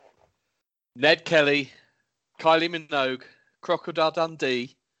Ned Kelly, Kylie Minogue, Crocodile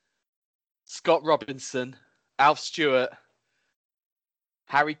Dundee, Scott Robinson, Alf Stewart,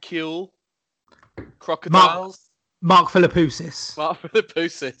 Harry Kewell, Crocodiles, Mark Philippoussis,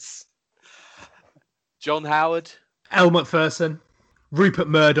 John Howard, Elle Macpherson, Rupert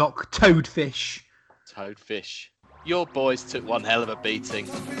Murdoch, Toadfish. Your boys took one hell of a beating.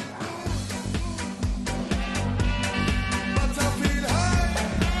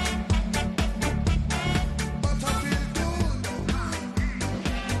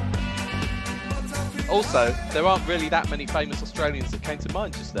 Also, there aren't really that many famous Australians that came to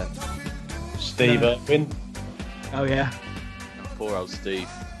mind just then. Steve Irwin. Oh, yeah. Poor old Steve.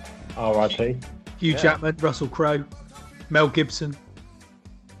 R.I.P. Hugh Jackman, Russell Crowe, Mel Gibson.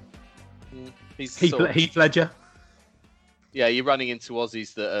 Heath Ledger. Yeah, you're running into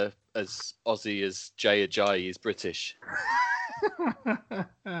Aussies that are as Aussie as Jay Ajayi is British.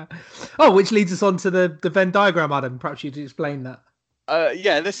 Which leads us on to the Venn diagram, Adam. Perhaps you'd explain that.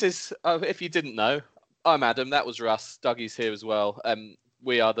 This is, if you didn't know, I'm Adam, that was Russ, Dougie's here as well.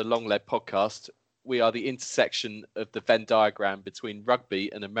 We are the Long Leg Podcast. We are the intersection of the Venn diagram between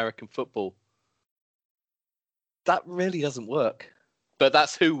rugby and American football. That really doesn't work. But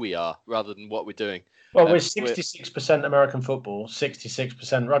that's who we are, rather than what we're doing. Well, we're 66% American football,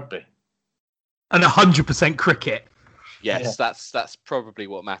 66% rugby. And 100% cricket. Yes, yeah. That's probably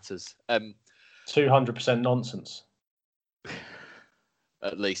what matters. 200% nonsense.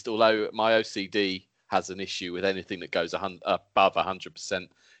 At least, although my OCD has an issue with anything that goes above 100%.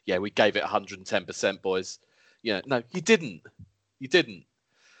 Yeah, we gave it 110%, boys. No, you didn't.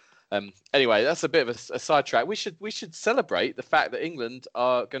 Anyway, that's a bit of a sidetrack. We should celebrate the fact that England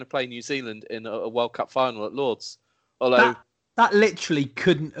are going to play New Zealand in a World Cup final at Lord's. Although that literally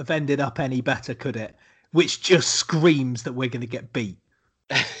couldn't have ended up any better, could it? Which just screams that we're going to get beat.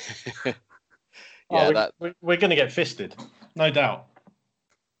 We're going to get fisted, no doubt.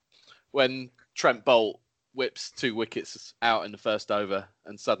 When Trent Bolt whips 2 wickets out in the first over,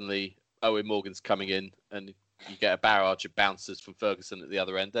 and suddenly Owen Morgan's coming in, and you get a barrage of bouncers from Ferguson at the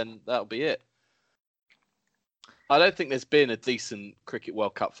other end, then that'll be it. I don't think there's been a decent Cricket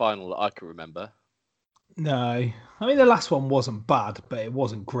World Cup final that I can remember. No, I mean the last one wasn't bad, but it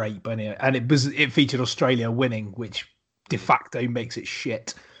wasn't great. But anyway, and it featured Australia winning, which de facto makes it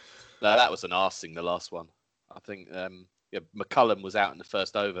shit. No, that was an arsing, the last one. I think McCullum was out in the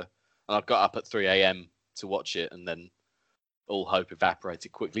first over, and I got up at 3 a.m. to watch it, and then all hope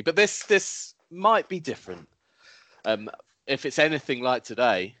evaporated quickly. But this might be different. If it's anything like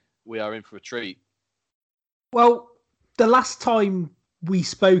today, we are in for a treat. Well, the last time we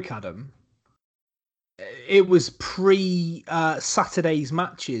spoke, Adam, it was pre-Saturday's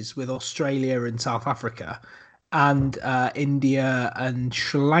matches with Australia and South Africa and India and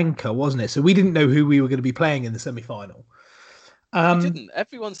Sri Lanka, wasn't it? So we didn't know who we were going to be playing in the semi-final. We didn't.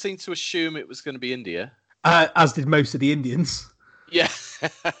 Everyone seemed to assume it was going to be India. As did most of the Indians. Yeah.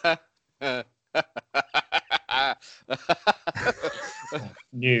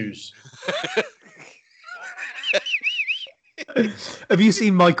 News. Have you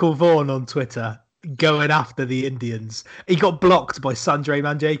seen Michael Vaughan on Twitter going after the Indians? He got blocked by Sanjay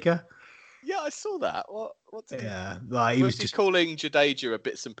Manjekar. Yeah, I saw that. What he was just calling Jadeja a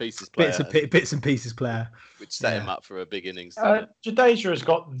bits and pieces player. Bits and pieces player, which set him up for a big innings. Jadeja has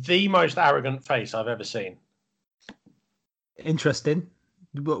got the most arrogant face I've ever seen. Interesting.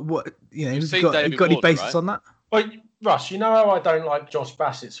 What you got any basis on that? Well, Russ, you know how I don't like Josh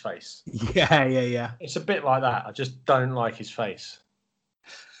Bassett's face? Yeah. It's a bit like that. I just don't like his face.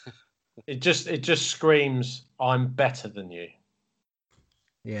 It just screams, I'm better than you.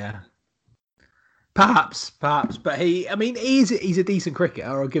 Yeah. Perhaps, but he's a decent cricketer.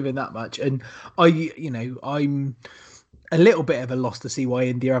 I'll give him that much. And I'm a little bit of a loss to see why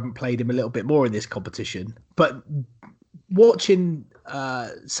India haven't played him a little bit more in this competition. But watching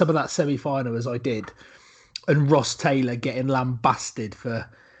some of that semi-final as I did, and Ross Taylor getting lambasted for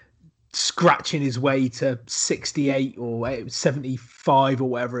scratching his way to 68 or 75 or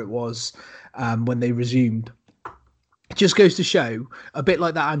whatever it was when they resumed. It just goes to show, a bit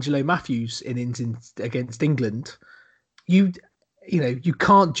like that Angelo Matthews innings against England, you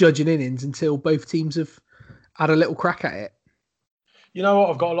can't judge an innings until both teams have had a little crack at it. You know what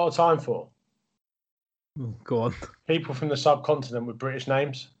I've got a lot of time for? Go on. People from the subcontinent with British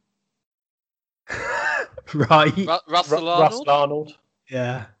names. Right. Russell Arnold.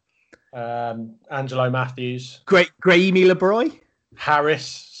 Yeah. Angelo Matthews. Graeme Leroy.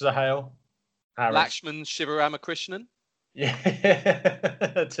 Harris Zahale. Lakshman Shivaramakrishnan. Yeah.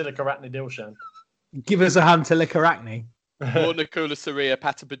 Tilakaratne Dilshan. Give us a hand, Tilakaratne. Warner Kula Saria,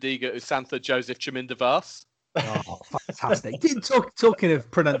 Patapadiga, Usantha, Joseph Chamindavas. Oh, fantastic. Talking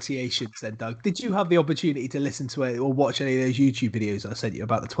of pronunciations then, Doug, did you have the opportunity to listen to it or watch any of those YouTube videos I sent you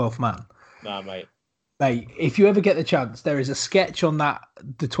about the 12th man? No, mate. Mate, if you ever get the chance, there is a sketch on that,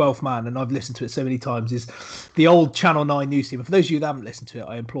 the 12th man, and I've listened to it so many times, is the old Channel 9 news team. For those of you that haven't listened to it,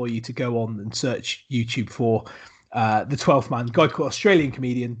 I implore you to go on and search YouTube for the 12th man. Guy called Australian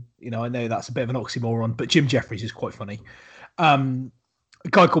comedian. You know, I know that's a bit of an oxymoron, but Jim Jeffries is quite funny. A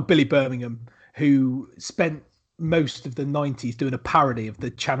guy called Billy Birmingham, who spent most of the 90s doing a parody of the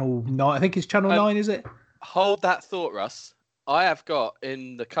Channel 9. I think it's Channel 9, is it? Hold that thought, Russ. I have got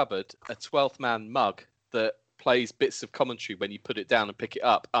in the cupboard a 12th man mug that plays bits of commentary when you put it down and pick it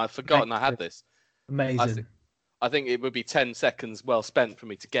up. I've forgotten I had this. Amazing. I think it would be 10 seconds well spent for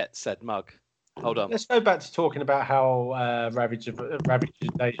me to get said mug. Hold on. Let's go back to talking about how Ravage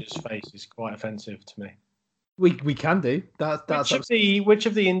Asia's face is quite offensive to me. We can do. Which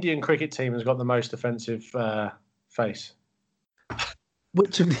of the Indian cricket team has got the most offensive face?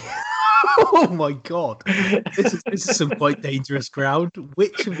 Which of the... Oh my God, this is some quite dangerous ground.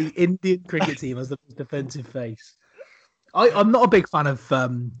 Which of the Indian cricket team has the most defensive face? I'm not a big fan of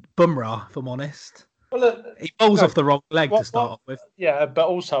Bumrah, if I'm honest. Well, look, he bowls off the wrong leg to start off with. Yeah, but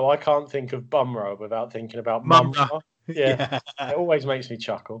also I can't think of Bumrah without thinking about Mumrah. Yeah, it always makes me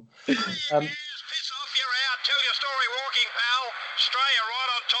chuckle. Piss off, you're out. Tell your story walking, pal. Australia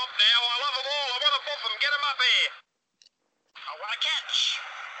right on top now. I love them all. I want to buff them. Get them up here. Oh, what a catch.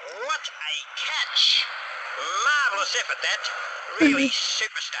 What a catch. Marvellous effort, that. Really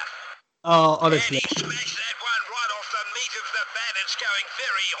super stuff. Oh, honestly. And he smashed that one right off the meat of the bat. It's going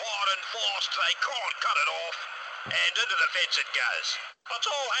very hard and fast. They can't cut it off. And into the fence it goes. What's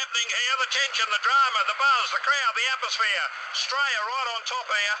all happening here? The tension, the drama, the buzz, the crowd, the atmosphere. Australia right on top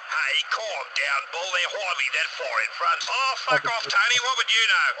here. Hey, calm down, Bull. They're hardly that far in front. Oh, fuck off, Tony. What would you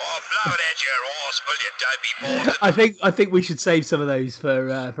know? Oh, blow it at your horse, will you, dopey balls? I think we should save some of those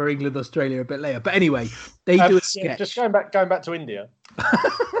for England, Australia a bit later. But anyway, they do a sketch. Just going back to India.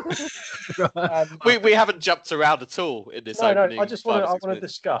 We haven't jumped around at all in this opening. No, I want to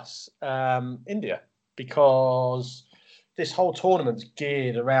discuss India, because this whole tournament's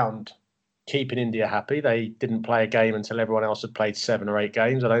geared around keeping India happy. They didn't play a game until everyone else had played 7 or 8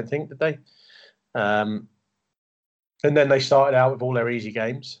 games, I don't think, did they? And then they started out with all their easy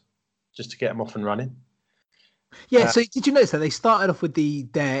games just to get them off and running. Yeah, so did you notice that they started off with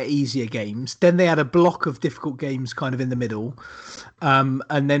their easier games, then they had a block of difficult games kind of in the middle,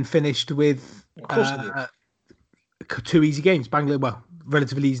 and then finished with 2 easy games,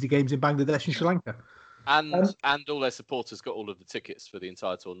 relatively easy games in Bangladesh and Sri Lanka. And all their supporters got all of the tickets for the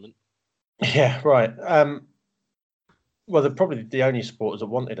entire tournament. Yeah, right. Well, they're probably the only supporters that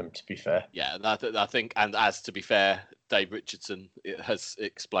wanted them, to be fair. Yeah, I think, and as to be fair, Dave Richardson has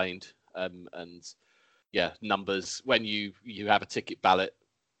explained, and yeah, numbers, when you have a ticket ballot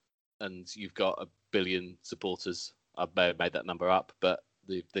and you've got 1 billion supporters, I may have made that number up, but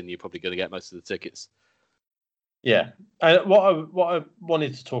then you're probably going to get most of the tickets. Yeah. What I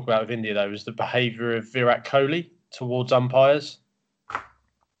wanted to talk about with India, though, is the behaviour of Virat Kohli towards umpires.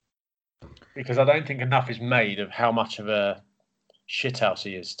 Because I don't think enough is made of how much of a shithouse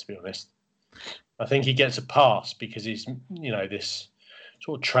he is, to be honest. I think he gets a pass because he's, this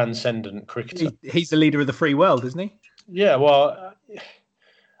sort of transcendent cricketer. He's the leader of the free world, isn't he? Yeah, well,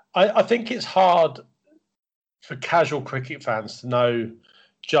 I think it's hard for casual cricket fans to know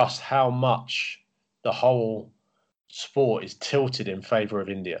just how much the whole sport is tilted in favour of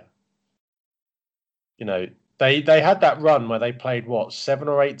India. They had that run where they played 7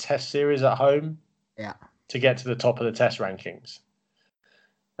 or 8 Test series at home, to get to the top of the Test rankings.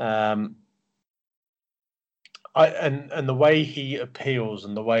 And the way he appeals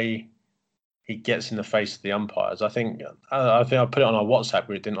and the way he gets in the face of the umpires, I think I put it on our WhatsApp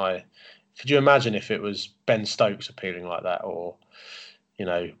group, didn't I? Could you imagine if it was Ben Stokes appealing like that, or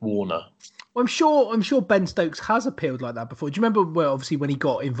Warner? Well, I'm sure Ben Stokes has appealed like that before. Do you remember, obviously when he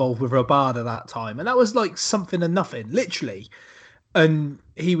got involved with Rabada that time, and that was like something and nothing, literally. And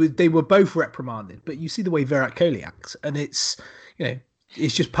they were both reprimanded. But you see the way Virat Kohli acts, and it's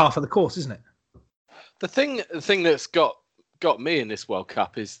just par for the course, isn't it? The thing that's got me in this World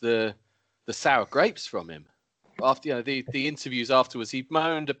Cup is the sour grapes from him. After the interviews afterwards, he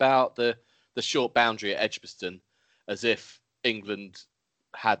moaned about the short boundary at Edgbaston, as if England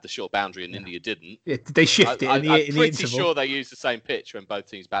had the short boundary and India didn't. Yeah, did they shift it in the interval? I'm pretty sure they used the same pitch when both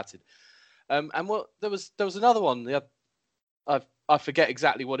teams batted. And there was another one. I forget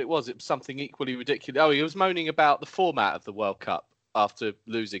exactly what it was. It was something equally ridiculous. Oh, he was moaning about the format of the World Cup after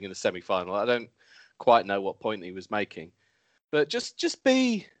losing in the semi-final. I don't quite know what point he was making. But just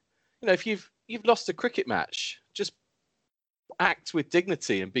be, if you've lost a cricket match, just act with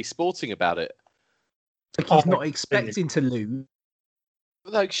dignity and be sporting about it. Like he's not expecting to lose.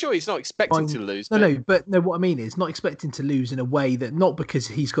 Like, sure, he's not expecting to lose. But what I mean is not expecting to lose in a way that, not because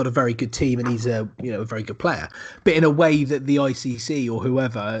he's got a very good team and he's a very good player, but in a way that the ICC or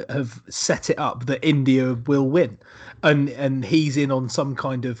whoever have set it up that India will win, and he's in on some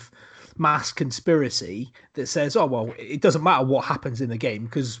kind of mass conspiracy that says, oh well, it doesn't matter what happens in the game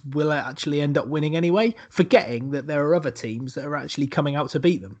because we'll actually end up winning anyway, forgetting that there are other teams that are actually coming out to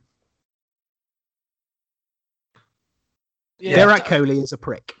beat them. Yeah. Virat Kohli is a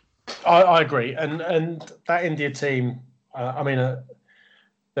prick. I agree, and that India team. They're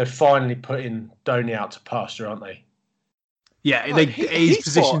finally putting Dhoni out to pasture, aren't they? Yeah, his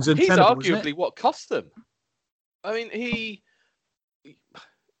position's untenable. He's arguably what cost them. I mean,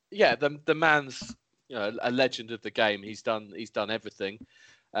 the man's a legend of the game. He's done everything,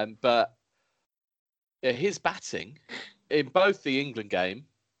 but his batting in both the England game,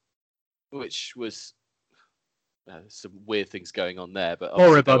 which was. Some weird things going on there, but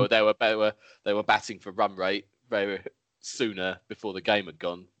they were batting for run rate very sooner before the game had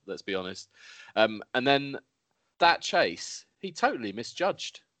gone. Let's be honest. And then that chase, he totally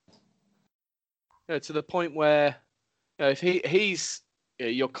misjudged. To the point where if he's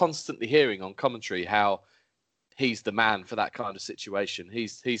you're constantly hearing on commentary how he's the man for that kind of situation.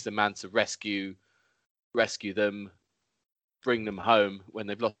 He's the man to rescue them, bring them home when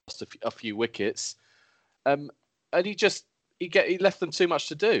they've lost a few wickets. And he left them too much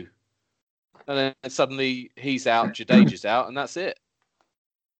to do, and then suddenly he's out, Jadeja's out, and that's it.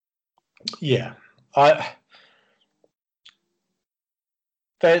 Yeah,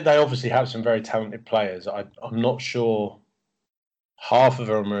 they obviously have some very talented players. I'm not sure half of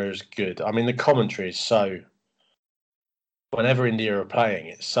them are as good. I mean, the commentary is so. Whenever India are playing,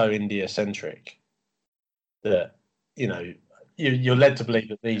 it's so India centric that you're led to believe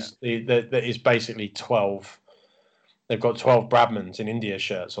that that is basically 12. They've got 12 Bradmans in India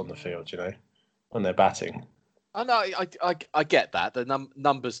shirts on the field, when they're batting. I know, I get that. The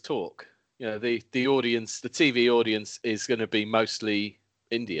numbers talk. The audience, the TV audience is going to be mostly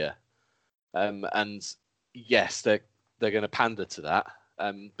India, and yes, they're going to pander to that.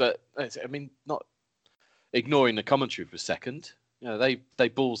 But I mean, not ignoring the commentary for a second. They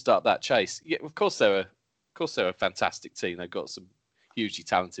ballsed up that chase. Yeah, of course they're a fantastic team. They've got some hugely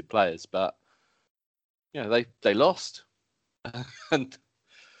talented players, but. They lost, and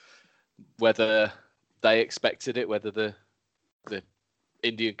whether they expected it, whether the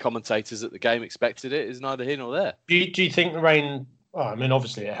Indian commentators at the game expected it, is neither here nor there. Do you think the rain? Oh, I mean,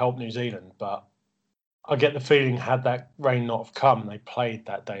 obviously it helped New Zealand, but I get the feeling had that rain not have come, they played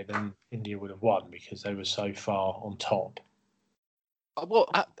that day, then India would have won because they were so far on top. Well,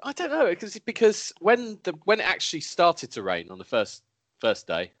 I don't know because when it actually started to rain on the first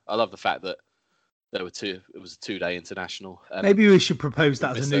day, I love the fact that. It was a 2-day international. Maybe we should propose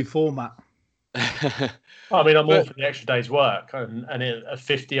that as a new format. I mean, I'm all for the extra day's work, and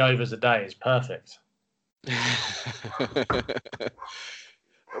 50 overs a day is perfect.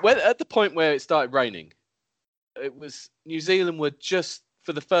 When at the point where it started raining, it was New Zealand were just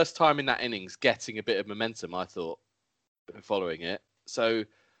for the first time in that innings getting a bit of momentum. I thought, following it, so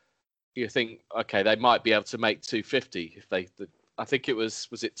you think, okay, they might be able to make 250 if they. I think it was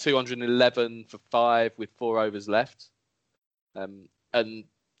it 211 for 5 with 4 overs left, and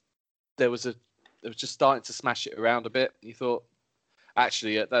there was just starting to smash it around a bit. You thought,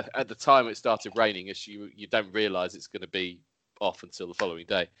 actually, at the time it started raining, as you don't realise it's going to be off until the following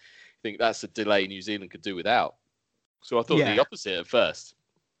day. You think that's a delay New Zealand could do without. So I thought the opposite at first.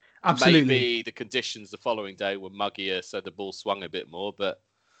 Absolutely. Maybe the conditions the following day were muggier, so the ball swung a bit more, but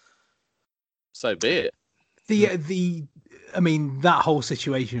so be it. I mean, that whole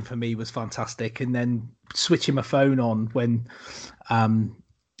situation for me was fantastic. And then switching my phone on when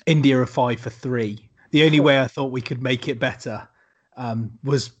India are 5 for 3. The only way I thought we could make it better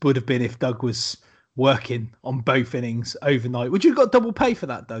would have been if Doug was working on both innings overnight. Would you have got double pay for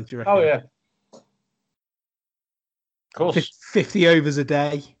that, Doug? Do you reckon? Oh, yeah. Of course. 50 overs a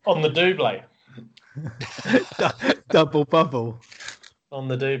day. On the double. Double bubble. On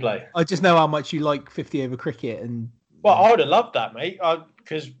the double. I just know how much you like 50 over cricket. Well, I would have loved that, mate,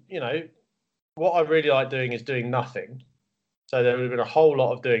 because, what I really like doing is doing nothing. So there would have been a whole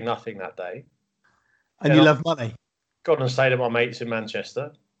lot of doing nothing that day. And you love money. Gone and stayed at my mates in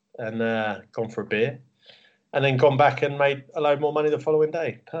Manchester and gone for a beer. And then gone back and made a load more money the following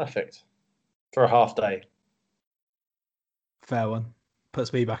day. Perfect. For a half day. Fair one.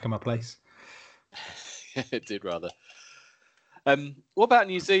 Puts me back in my place. It did rather. What about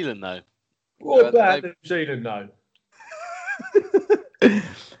New Zealand though? What about New Zealand though?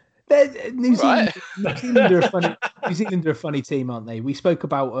 New Zealand are a funny team, aren't they? We spoke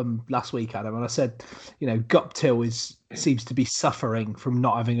about last week, Adam, and I said, Guptill seems to be suffering from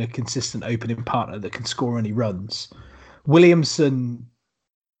not having a consistent opening partner that can score any runs. Williamson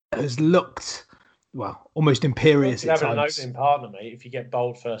has looked, almost imperious at times. Having an opening partner, mate, if you get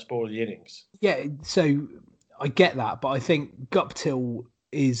bowled first ball of the innings. Yeah, so I get that, but I think Guptill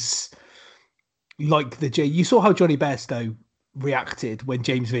is like you saw how Johnny Bairstow reacted when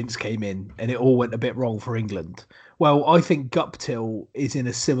James Vince came in and it all went a bit wrong for England. Well, I think Guptill is in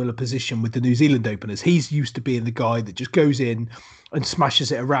a similar position with the New Zealand openers. He's used to being the guy that just goes in and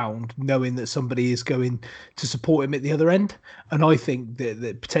smashes it around, knowing that somebody is going to support him at the other end. And I think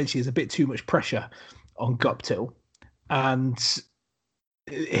that potentially is a bit too much pressure on Guptill. And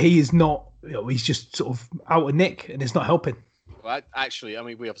he is not, he's just sort of out of nick and it's not helping. Well, actually, I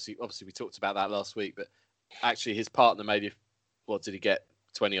mean, we obviously we talked about that last week, but actually his partner made what did he get?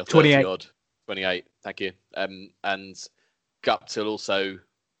 20 or 30 28. odd? 28, thank you. And Guptill also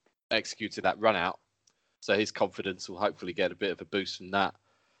executed that run out. So his confidence will hopefully get a bit of a boost from that.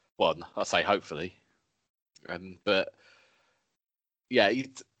 Well, I say hopefully. But yeah,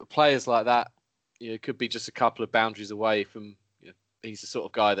 players like that, could be just a couple of boundaries away from, he's the sort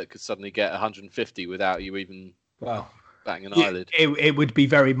of guy that could suddenly get 150 without you even batting an eyelid. It would be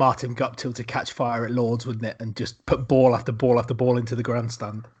very Martin Guptill to catch fire at Lords, wouldn't it? And just put ball after ball after ball into the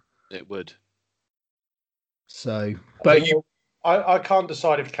grandstand. It would. So, but I can't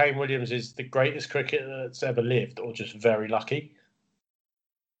decide if Kane Williams is the greatest cricketer that's ever lived or just very lucky.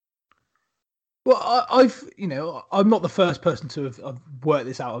 Well, I'm not the first person to have worked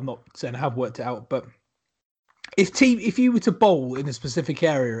this out. I'm not saying I have worked it out, but if you were to bowl in a specific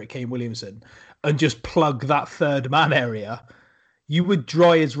area at Kane Williamson and just plug that third man area, you would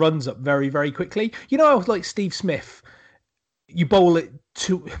dry his runs up very, very quickly. I was like Steve Smith. You bowl at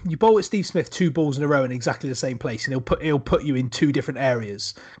Steve Smith 2 balls in a row in exactly the same place, and he'll put you in 2 different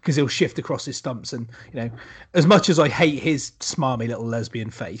areas because he'll shift across his stumps. And as much as I hate his smarmy little lesbian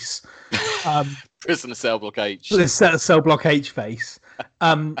face, Prisoner Cell Block H, Cell Block H face.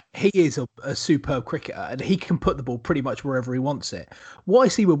 He is a superb cricketer, and he can put the ball pretty much wherever he wants it. What I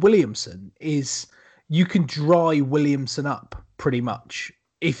see with Williamson is you can dry Williamson up pretty much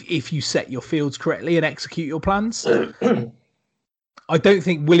if you set your fields correctly and execute your plans. I don't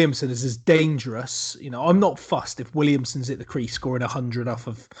think Williamson is as dangerous. I'm not fussed if Williamson's at the crease scoring 100 off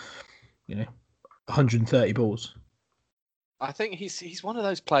of, 130 balls. I think he's one of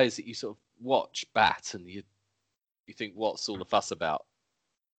those players that you sort of watch bat and you think, what's all the fuss about?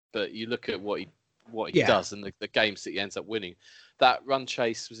 But you look at what he does and the games that he ends up winning. That run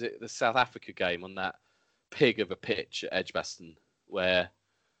chase, was it the South Africa game on that pig of a pitch at Edgbaston where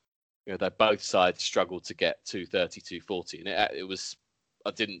they both sides struggled to get 230, 240, and it was. I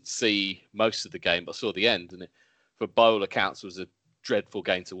didn't see most of the game, but I saw the end, and for bowler counts was a dreadful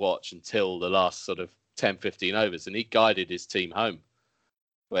game to watch until the last sort of 10, 15 overs, and he guided his team home.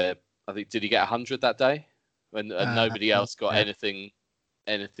 Where I think did he get 100 that day, when nobody else got anything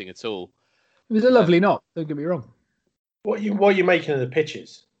at all. It was a lovely knock. Don't get me wrong. What are you making of the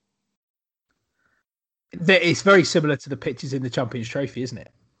pitches? It's very similar to the pitches in the Champions Trophy, isn't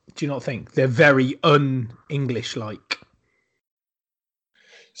it? Do you not think they're very un-English like?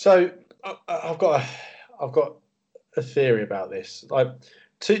 So I've got a theory about this. Like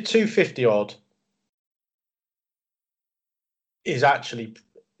 250 odd is actually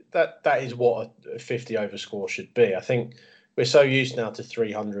that is what a 50 over score should be. I think we're so used now to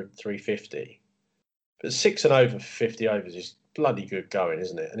 300, 350, but 6 and over for 50 overs is bloody good going,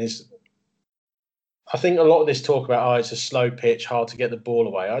 isn't it? And I think a lot of this talk about, it's a slow pitch, hard to get the ball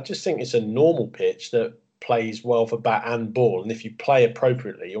away. I just think it's a normal pitch that plays well for bat and ball. And if you play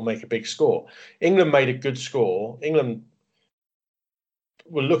appropriately, you'll make a big score. England made a good score. England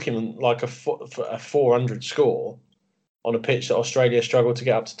were looking like a 400 score on a pitch that Australia struggled to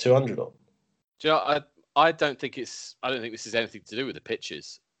get up to 200 on. Do you know, I don't think this is anything to do with the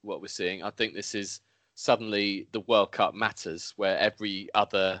pitches, what we're seeing. I think this is suddenly the World Cup matters where every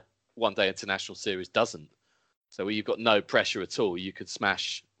other one-day international series doesn't. So where you've got no pressure at all, you could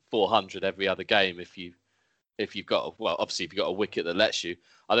smash 400 every other game if you've got obviously if you've got a wicket that lets you.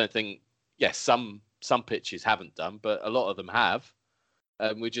 I don't think some pitches haven't done, but a lot of them have.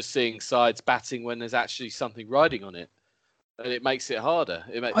 We're just seeing sides batting when there's actually something riding on it, and it makes it harder.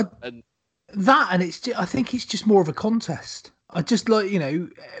 I think it's just more of a contest. I just I've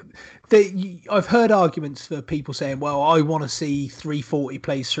heard arguments for people saying, well, I want to see 340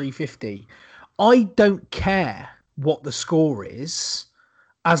 plays 350. I don't care what the score is,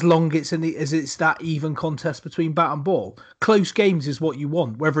 as long as it's that even contest between bat and ball. Close games is what you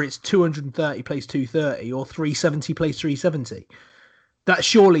want, whether it's 230 plays 230 or 370 plays 370. That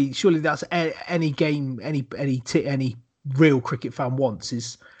surely that's any game any real cricket fan wants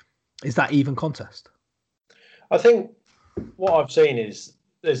is that even contest. I think what I've seen is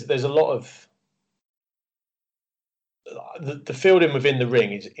there's a lot of the fielding within the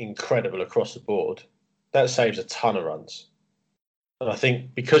ring is incredible across the board. That saves a ton of runs. And I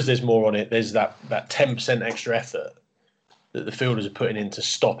think because there's more on it, there's that 10% extra effort that the fielders are putting in to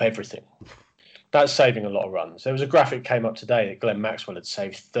stop everything. That's saving a lot of runs. There was a graphic came up today that Glenn Maxwell had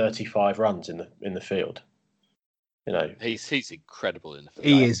saved 35 runs in the field. You know, he's incredible in the field.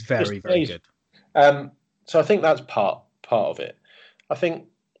 He is very good. So I think that's part of it. I think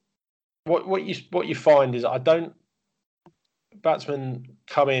what you find is batsmen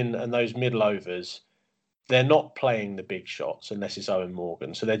come in and those middle overs, they're not playing the big shots unless it's Owen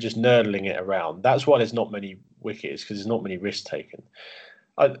Morgan. So they're just nurdling it around. That's why there's not many wickets, because there's not many risks taken.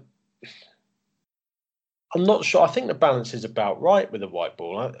 I'm not sure. I think the balance is about right with the white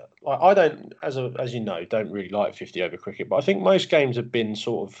ball. I don't, as you know, don't really like 50 over cricket, but I think most games have been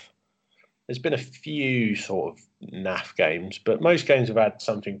there's been a few sort of naff games, but most games have had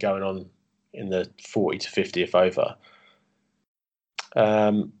something going on in the 40 to 50th over.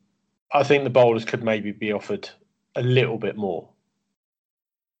 I think the bowlers could maybe be offered a little bit more.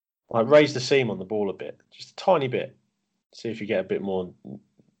 Like raise the seam on the ball a bit, just a tiny bit. See if you get a bit more,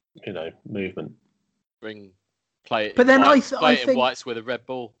 movement. Play it. But then I think in whites with a red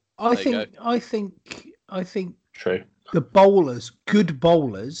ball. I think True. The good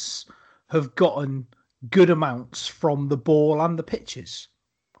bowlers, have gotten good amounts from the ball and the pitches.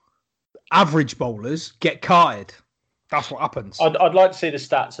 Average bowlers get carted. That's what happens. I'd like to see the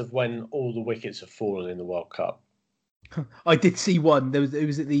stats of when all the wickets have fallen in the World Cup. I did see one. It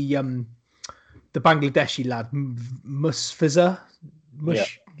was at the Bangladeshi lad Musfiza.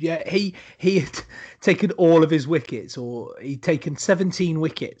 Yeah, he had taken all of his wickets, or he'd taken 17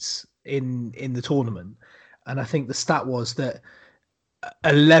 wickets in the tournament, and I think the stat was that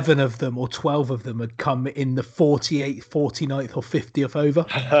 11 of them or 12 of them had come in the 48th, 49th, or 50th over.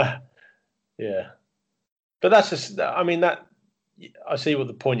 Yeah. But that's just, I mean, that I see what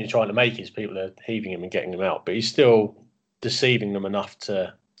the point you're trying to make is people are heaving him and getting him out, but he's still deceiving them enough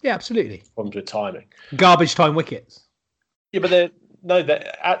to. Yeah, absolutely. Problems with timing. Garbage time wickets. Yeah, but they're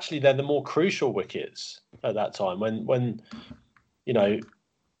the more crucial wickets at that time when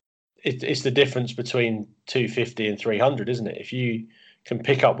it's the difference between 250 and 300, isn't it? If you can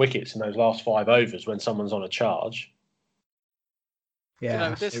pick up wickets in those last 5 overs when someone's on a charge.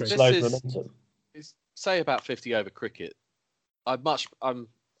 Yeah, this is momentum. Say about 50 over cricket. I'm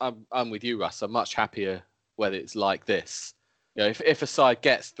with you, Russ. I'm much happier when it's like this. If a side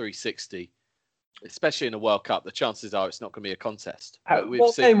gets 360, especially in a World Cup, the chances are it's not going to be a contest.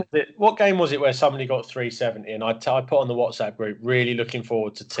 What game was it where somebody got 370? And I put on the WhatsApp group, really looking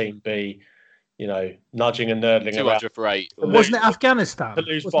forward to Team B, nudging and nerdling 200 for 8. Wasn't it Afghanistan? To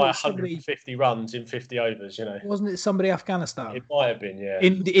lose by 150 runs in 50 overs, Wasn't it somebody Afghanistan? It might have been, yeah.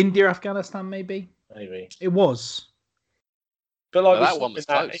 India, Afghanistan, maybe? Maybe. It was. But like that one was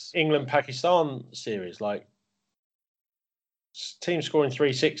close. England-Pakistan series, like team scoring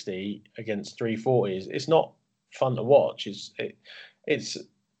 360 against 340 it's not fun to watch. It's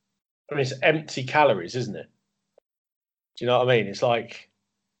empty calories, isn't it? Do you know what I mean? It's like,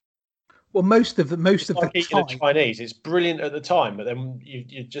 well, most of the eating a Chinese. It's brilliant at the time, but then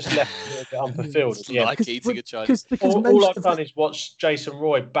you just left a little bit unfulfilled. It's like eating a Chinese. All I've done is watch Jason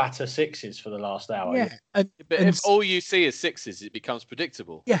Roy batter sixes for the last hour. Yeah, but if all you see is sixes, it becomes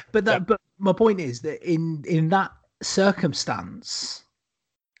predictable. Yeah, but my point is that in that circumstance,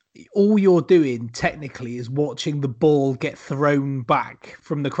 all you're doing technically is watching the ball get thrown back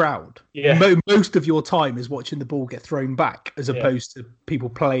from the crowd. Yeah. Most of your time is watching the ball get thrown back as opposed to people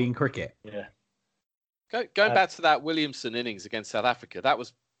playing cricket. Yeah. Going back to that Williamson innings against South Africa, that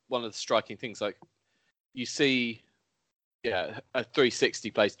was one of the striking things. Like, you see, a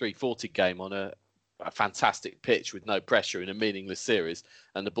 360 plays 340 game on a fantastic pitch with no pressure in a meaningless series,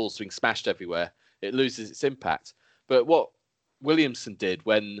 and the ball's being smashed everywhere. It loses its impact. But what Williamson did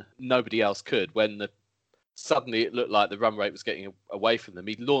when nobody else could, when suddenly it looked like the run rate was getting away from them,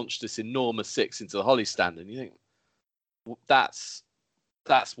 he launched this enormous 6 into the Holly stand, and you think, that's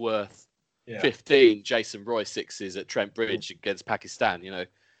worth 15 Jason Roy 6s at Trent Bridge against Pakistan.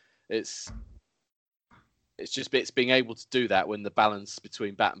 It's being able to do that when the balance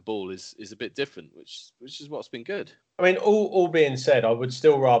between bat and ball is a bit different, which is what's been good. I mean, all being said, I would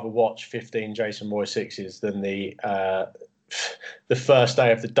still rather watch 15 Jason Roy sixes than the first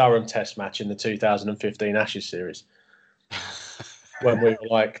day of the Durham Test match in the 2015 Ashes series, when we were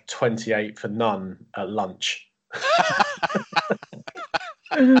like 28 for none at lunch.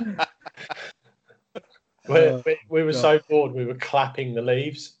 We were so bored, we were clapping the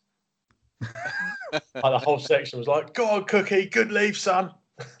leaves. Like the whole section was like, "Go on, Cookie, good leave, son."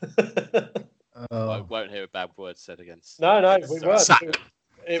 Won't hear a bad word said against. No, we weren't. Sack.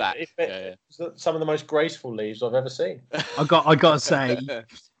 It was some of the most graceful leaves I've ever seen. I got to say,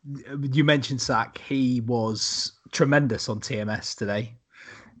 you mentioned Sack. He was tremendous on TMS today.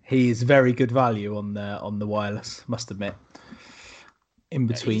 He is very good value on the wireless. Must admit. In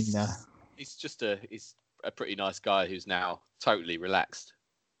between, he's a pretty nice guy who's now totally relaxed.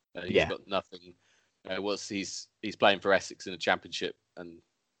 He's got nothing. He's playing for Essex in the Championship, and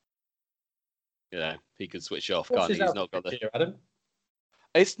he could switch off, can't he? He's not got the. Adam?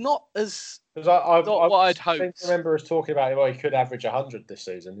 It's not as because not what I'd hoped. I remember us talking about he could average 100 this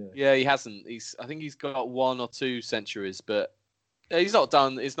season. Yeah, he hasn't. I think he's got 1 or 2 centuries, but he's not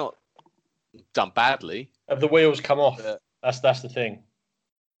done. He's not done badly. Have the wheels come off? That's the thing.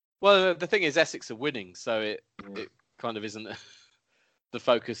 Well, the thing is, Essex are winning, so it kind of isn't. The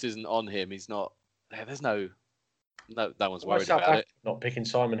focus isn't on him. He's not. There's no one's worried about it. Not picking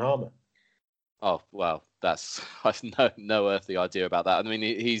Simon Harmer. Oh well, I have no earthly idea about that. I mean,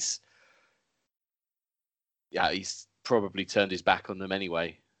 he's probably turned his back on them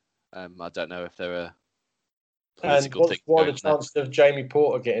anyway. I don't know if there are political things. What are the chances of Jamie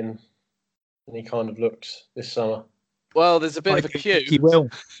Porter getting any kind of looks this summer? Well, there's a bit of a queue. He will.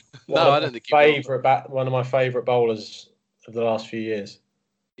 I don't think he will. One of my favourite bowlers of the last few years.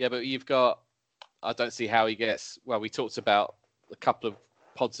 Yeah, but you've got. I don't see how he gets. Well, we talked about a couple of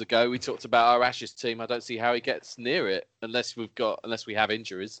pods ago. We talked about our Ashes team. I don't see how he gets near it unless we have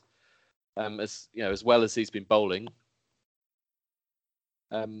injuries. As well as he's been bowling.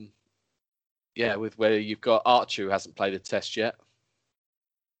 With where you've got Archer who hasn't played a test yet.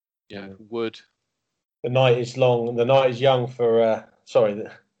 Wood. The night is long and the night is young for.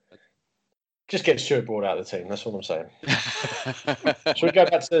 Just get Stuart Broad out of the team. That's what I'm saying. Should we go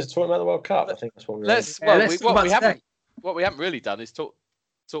back to talking about the World Cup? I think that's what we're. What we haven't really done is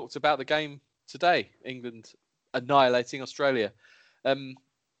talked about the game today. England annihilating Australia. I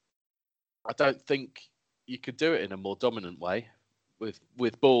don't think you could do it in a more dominant way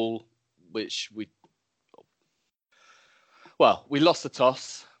with ball, which we lost the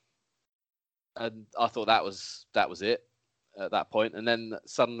toss. And I thought that was it at that point. And then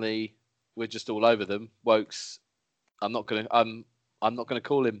suddenly we're just all over them. Wokes, I'm not gonna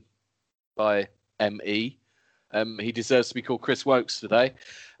call him by ME. He deserves to be called Chris Wokes today.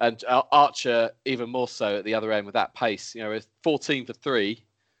 And Archer even more so at the other end with that pace. 14 for 3.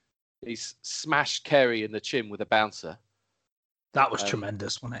 He's smashed Carey in the chin with a bouncer. That was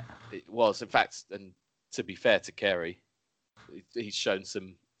tremendous, wasn't it? It was, in fact, and to be fair to Carey, he's shown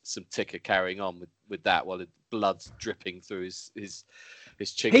some ticker carrying on with that while the blood's dripping through his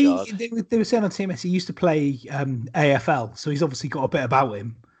chin guard. They were saying on TMS he used to play AFL, so he's obviously got a bit about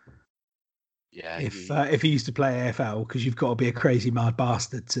him. Yeah. If he used to play AFL, because you've got to be a crazy mad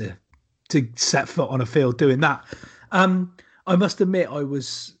bastard to set foot on a field doing that. I must admit I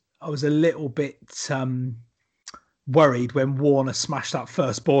was a little bit worried when Warner smashed that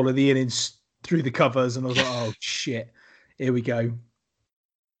first ball of the innings through the covers, and I was like, oh shit, here we go.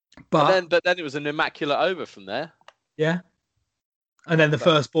 But then it was an immaculate over from there. Yeah. And then the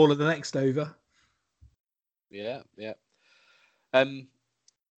first ball of the next over. Yeah.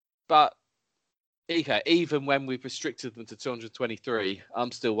 But even when we've restricted them to 223,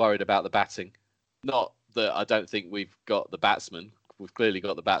 I'm still worried about the batting. Not that I don't think we've got the batsmen. We've clearly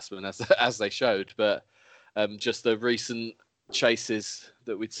got the batsmen as they showed, but just the recent chases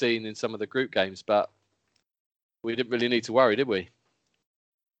that we'd seen in some of the group games. But we didn't really need to worry, did we?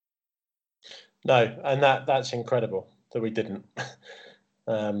 No, and that's incredible that we didn't.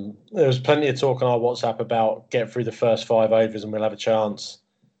 There was plenty of talk on our WhatsApp about get through the first 5 overs and we'll have a chance.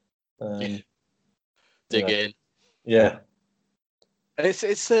 Dig in. Yeah.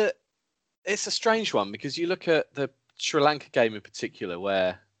 It's a strange one because you look at the Sri Lanka game in particular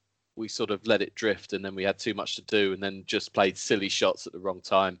where we sort of let it drift and then we had too much to do and then just played silly shots at the wrong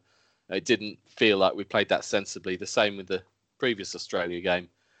time. It didn't feel like we played that sensibly. The same with the previous Australia game.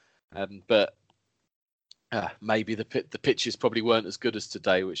 But maybe the pitches probably weren't as good as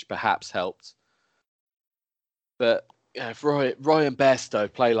today, which perhaps helped. But if Roy and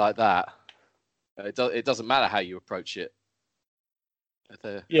Bairstow play like that, it doesn't matter how you approach it.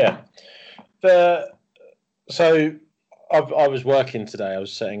 Yeah. So I was working today. I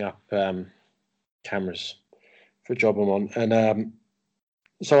was setting up cameras for a job I'm on, and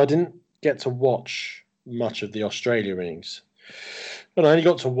so I didn't get to watch much of the Australia innings. But I only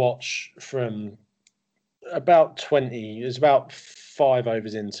got to watch from about 20. It was about 5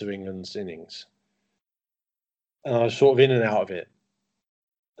 overs into England's innings, and I was sort of in and out of it.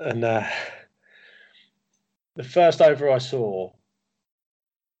 And the first over I saw,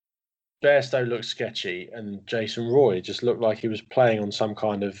 Bairstow looked sketchy, and Jason Roy just looked like he was playing on some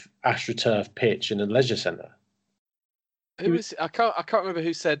kind of AstroTurf pitch in a leisure centre. Who was? I can't remember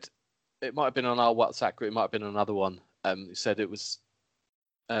who said. It might have been on our WhatsApp group. It might have been another one. Who said it was.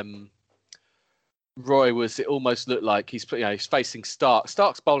 Roy was. It almost looked like he's facing Stark.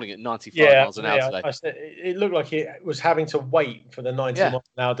 Stark's bowling at 95 miles an hour today. I said, it looked like he was having to wait for the 90 mile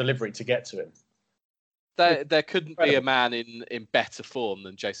an hour delivery to get to him. There couldn't be a man in better form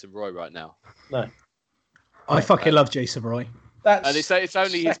than Jason Roy right now. No, I fucking love Jason Roy. And it's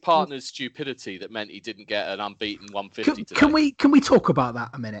only his partner's stupidity that meant he didn't get an unbeaten 150 today. Can we talk about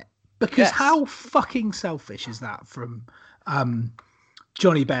that a minute? Because how fucking selfish is that from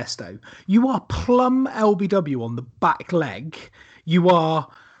Johnny Bairstow? You are plumb LBW on the back leg. You are,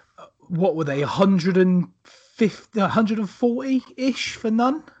 what were they, 140-ish for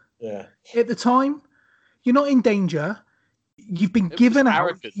none? Yeah. At the time, you're not in danger. You've been given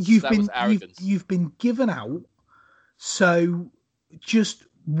out. You've been given out. So just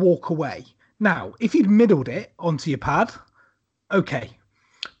walk away. Now, if you'd middled it onto your pad, okay.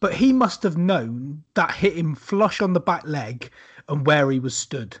 But he must have known that hit him flush on the back leg and where he was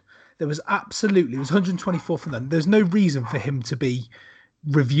stood. There was it was 124 for none. There's no reason for him to be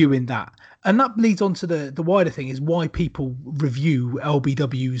reviewing that. And that leads on to the wider thing, is why people review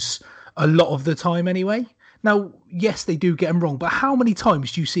LBWs a lot of the time anyway. Now, yes, they do get them wrong, but how many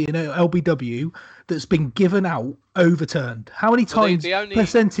times do you see an LBW that's been given out overturned? How many times,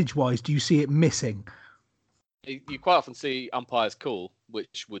 percentage-wise, do you see it missing? You quite often see umpires call,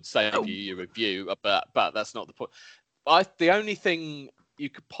 which would save you your review, but that's not the point. The only thing you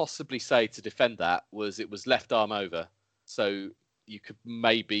could possibly say to defend that was it was left arm over, so you could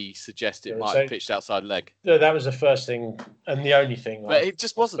maybe suggest it might have pitched outside leg. No, that was the first thing and the only thing. But it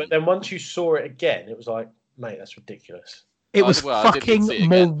just wasn't. But then once you saw it again, it was like, mate, that's ridiculous. It was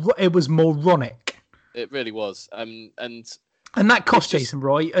it was moronic. It really was. And that cost Jason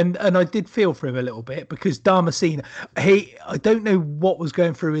Roy, and I did feel for him a little bit, because Damasceno, I don't know what was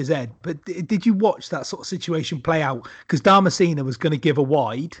going through his head, but did you watch that sort of situation play out? Because Damasceno was going to give a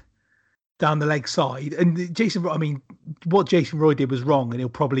wide down the leg side, and Jason Roy, what Jason Roy did was wrong, and he'll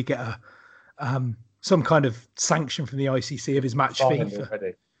probably get some kind of sanction from the ICC of his match fee.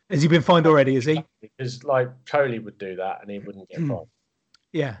 Has he been fined already? Is he? Because like Kohli would do that, and he wouldn't get fined.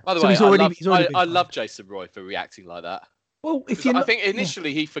 Yeah. By the way, I love Jason Roy for reacting like that. Well, I think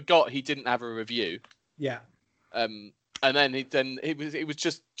initially he forgot he didn't have a review. Yeah. And then he was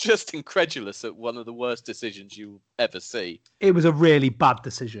just incredulous at one of the worst decisions you'll ever see. It was a really bad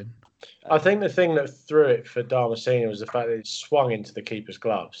decision. I think the thing that threw it for Damasceno was the fact that it swung into the keeper's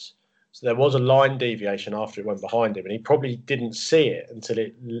gloves. So there was a line deviation after it went behind him, and he probably didn't see it until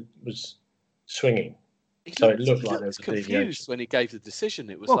it was swinging. It looked like there was a confused deviation when he gave the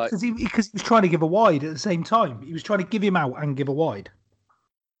decision. It was because he was trying to give a wide at the same time. He was trying to give him out and give a wide.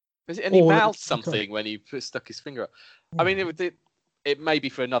 And he mouthed something when he stuck his finger up. I mean, it may be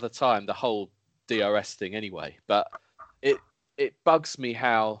for another time, the whole DRS thing anyway. But it bugs me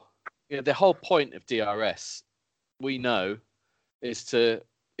how the whole point of DRS, we know, is to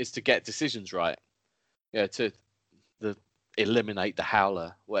get decisions right. To eliminate the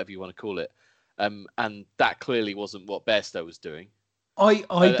howler, whatever you want to call it. And that clearly wasn't what Bairstow was doing.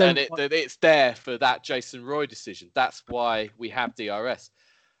 It's there for that Jason Roy decision. That's why we have DRS.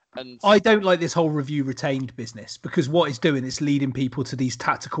 And I don't like this whole review retained business, because what it's doing is leading people to these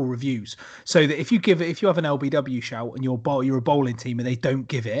tactical reviews. So that if you have an LBW shout and you're a bowling team and they don't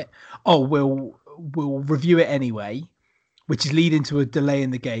give it, we'll review it anyway, which is leading to a delay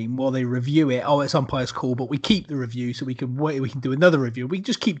in the game while they review it. It's umpire's call, but we keep the review so we can do another review. We can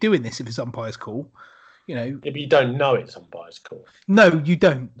just keep doing this if it's umpire's call. Yeah, but you don't know it's umpire's call. No, you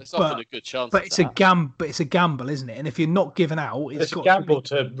don't. There's often a good chance. But it's a gamble, isn't it? And if you're not given out, it's a gamble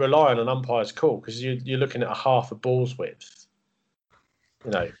to rely on an umpire's call, because you're looking at a half a ball's width.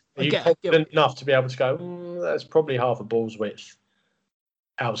 Are you confident enough to be able to go, that's probably half a ball's width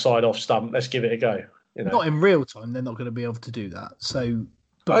outside off stump, let's give it a go. Not in real time, they're not going to be able to do that. So,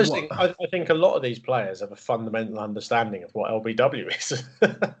 I think a lot of these players have a fundamental understanding of what LBW is.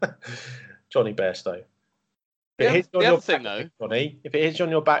 Johnny Bairstow. The other thing, though, Johnny, if it hits you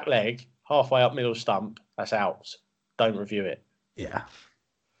on your back leg, halfway up middle stump, that's out. don't review it. Yeah.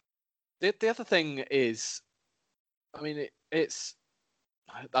 The other thing is, I mean, it's.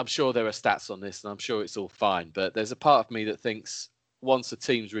 I'm sure there are stats on this, and I'm sure it's all fine. But there's a part of me that thinks once a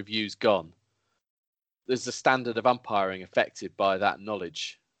team's review's gone, there's a standard of umpiring affected by that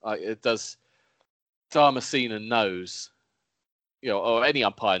knowledge. It does. Damascena knows, or any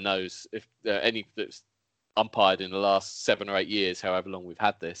umpire knows, if any that's umpired in the last 7 or 8 years, however long we've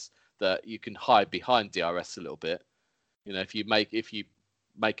had this, that you can hide behind DRS a little bit. If you make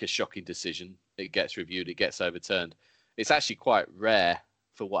a shocking decision, it gets reviewed, it gets overturned. It's actually quite rare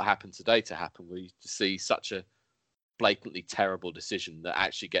for what happened today to happen, where you see such a blatantly terrible decision that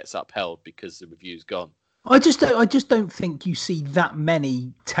actually gets upheld because the review's gone. I just don't think you see that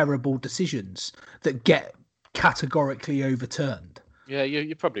many terrible decisions that get categorically overturned. Yeah,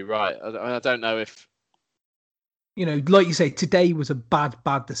 you're probably right. I don't know if like you say, today was a bad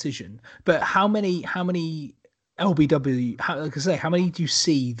decision. But how many LBW? How many do you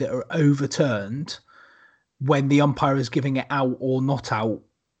see that are overturned when the umpire is giving it out or not out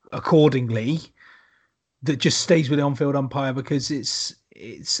accordingly? That just stays with the on-field umpire because it's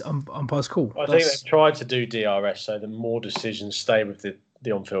umpire's call. I think they've tried to do DRS so the more decisions stay with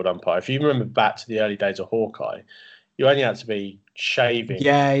the on-field umpire. If you remember back to the early days of Hawkeye, you only had to be shaving.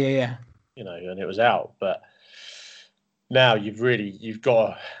 Yeah. And it was out. But now you've got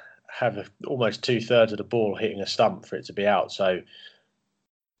to have almost 2/3 of the ball hitting a stump for it to be out. So,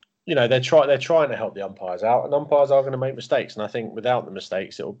 they're trying to help the umpires out, and umpires are going to make mistakes. And I think without the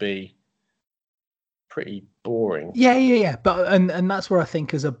mistakes, it'll be pretty boring. Yeah. But and that's where I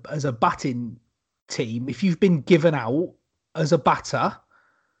think as a batting team, if you've been given out as a batter,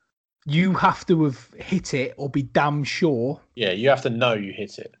 you have to have hit it or be damn sure. Yeah, you have to know you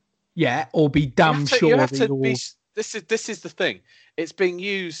hit it. Yeah, or be damn sure. You have to be. This is the thing. It's being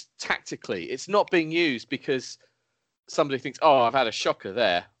used tactically. It's not being used because somebody thinks, "Oh, I've had a shocker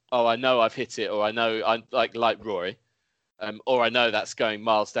there. Oh, I know I've hit it, or I know I'm like Rory, or I know that's going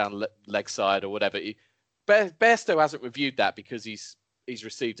miles down leg side or whatever." Bairstow hasn't reviewed that because he's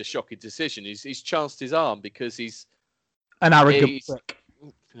received a shocking decision. He's chanced his arm because he's an arrogant prick.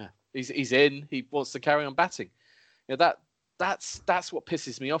 Yeah, he's in. He wants to carry on batting. That's what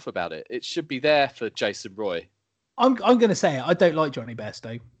pisses me off about it. It should be there for Jason Roy. I'm going to say it. I don't like Johnny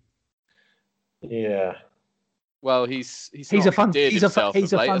Bairstow. Yeah. Well, he's a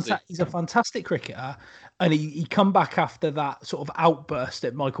fantastic cricketer, and he come back after that sort of outburst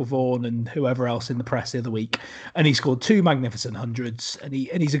at Michael Vaughan and whoever else in the press the other week, and he scored 2 magnificent hundreds, and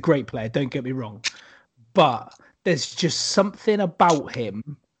he's a great player. Don't get me wrong, but there's just something about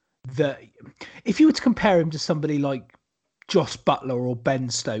him that, if you were to compare him to somebody like Joss Butler or Ben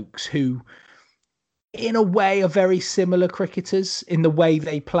Stokes, who in a way are very similar cricketers in the way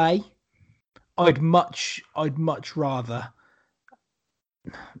they play, I'd much rather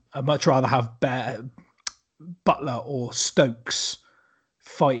have Butler or Stokes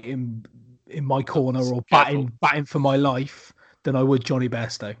fighting in my corner or batting for my life than I would Johnny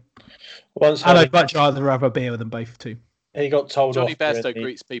Bairstow. And I'd much rather have a beer with them both too. He got told Johnny off. Bairstow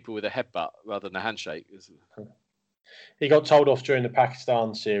greets people with a headbutt rather than a handshake. He got told off during the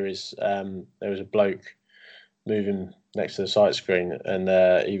Pakistan series. There was a bloke moving next to the sight screen, and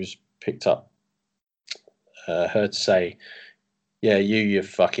he was picked up. Heard say, "Yeah, you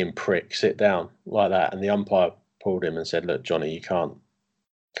fucking prick, sit down," like that. And the umpire pulled him and said, "Look, Johnny, you can't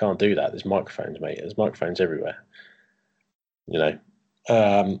do that. There's microphones, mate. There's microphones everywhere."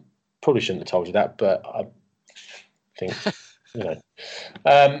 Probably shouldn't have told you that, but I think,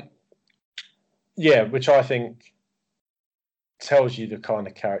 which I think tells you the kind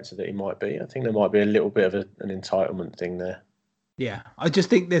of character that he might be. I think there might be a little bit of an entitlement thing there. Yeah, I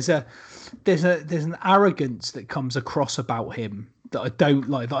just think there's an arrogance that comes across about him that I don't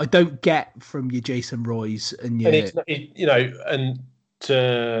like, that I don't get from your Jason Roys and your. And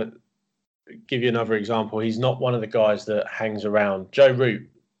to give you another example, he's not one of the guys that hangs around. Joe Root,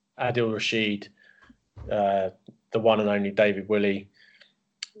 Adil Rashid, the one and only David Willey,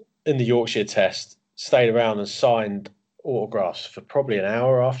 in the Yorkshire Test, stayed around and signed autographs for probably an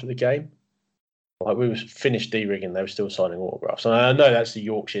hour after the game. Like, we were finished de-rigging, they were still signing autographs. And I know that's the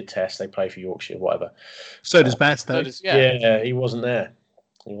Yorkshire Test, they play for Yorkshire, whatever. So does Bairstow. Yeah, he wasn't there.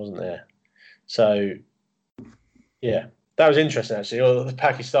 So, yeah, that was interesting, actually. The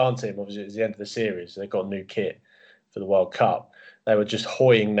Pakistan team, obviously, it was the end of the series. They got a new kit for the World Cup. They were just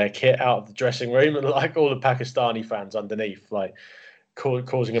hoying their kit out of the dressing room, and like all the Pakistani fans underneath, like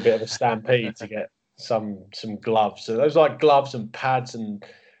causing a bit of a stampede to get some gloves. So those like gloves and pads and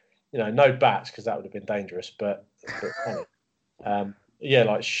no bats, because that would have been dangerous. But funny. Yeah,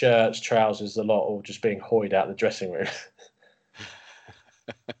 like shirts, trousers, a lot, all just being hoyed out the dressing room.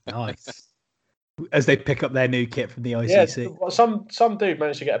 Nice. As they pick up their new kit from the Yeah, ICC. well, some dude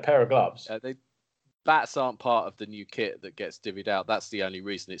managed to get a pair of gloves. Bats aren't part of the new kit that gets divvied out. That's the only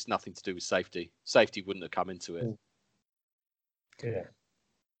reason. It's nothing to do with safety. Safety wouldn't have come into it. Yeah.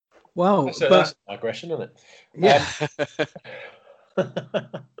 Well, That's but a digression, isn't it? yeah,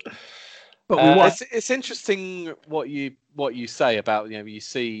 but it's interesting what you say about,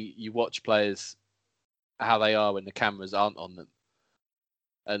 you watch players, how they are when the cameras aren't on them,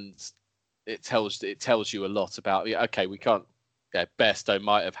 and it tells you a lot about. Okay, we can't. Yeah, Bairstow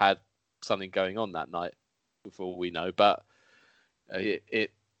might have had something going on that night, for all we know, but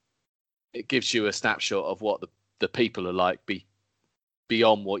it gives you a snapshot of what the people are like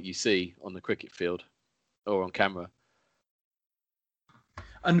beyond what you see on the cricket field or on camera.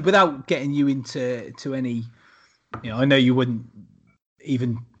 and without getting you into any, I know you wouldn't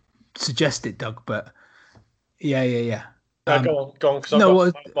even suggest it, Doug, but yeah. Go on,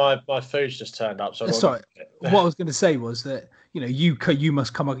 because my food's just turned up. So sorry, what I was going to say was that you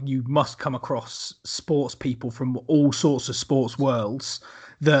must come across sports people from all sorts of sports worlds.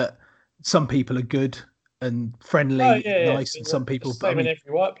 That some people are good and friendly, nice, and some people. It's the same in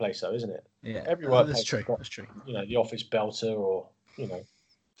every workplace, though, isn't it? Yeah, every workplace. That's true. Got, that's true. The office belter, or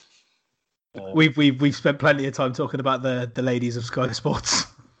We've spent plenty of time talking about the ladies of Sky Sports.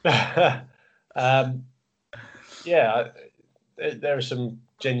 Yeah, there are some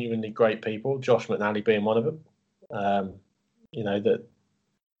genuinely great people. Josh McNally being one of them. That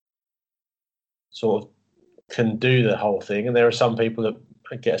sort of can do the whole thing, and there are some people that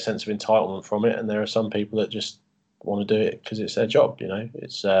get a sense of entitlement from it, and there are some people that just want to do it because it's their job.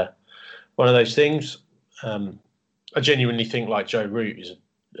 It's one of those things. I genuinely think like Joe Root is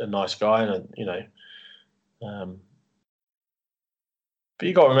a nice guy, and but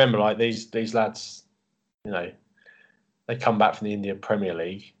you got to remember, like these lads, they come back from the Indian Premier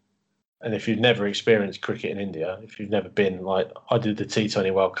League, and if you've never experienced cricket in India, if you've never been, like I did the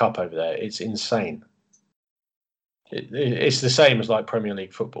T20 World Cup over there, it's insane. It's the same as like Premier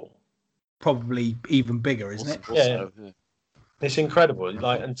League football. Probably even bigger, isn't it? Yeah. It's incredible.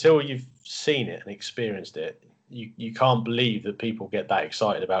 Like until you've seen it and experienced it, you can't believe that people get that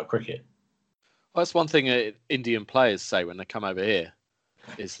excited about cricket. Well, that's one thing Indian players say when they come over here,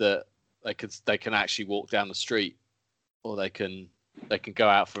 is that they can actually walk down the street, or they can go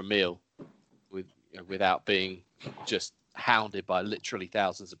out for a meal without being just hounded by literally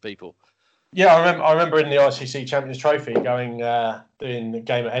thousands of people. Yeah, I remember in the ICC Champions Trophy going doing the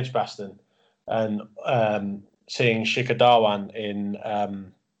game at Edgbaston and seeing Shikhar Dhawan in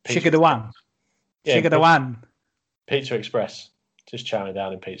Shikhar Dhawan. Shikhar Dhawan. Pizza Express, just chowing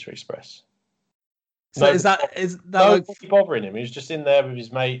down in Pizza Express. So is that nobody bothering him? He was just in there with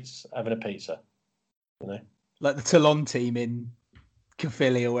his mates having a pizza. Like the Toulon team in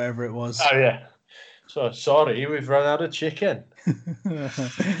Caerphilly or wherever it was. Oh yeah. So sorry, we've run out of chicken.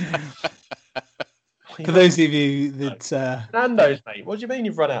 For those of you that Nando's, mate. What do you mean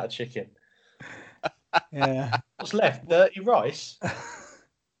you've run out of chicken? Yeah. What's left? Dirty rice.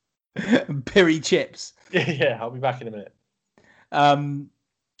 And Piri chips. Yeah. I'll be back in a minute.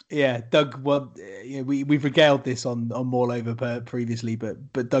 Yeah, Doug. Well, we've regaled this on More Over previously,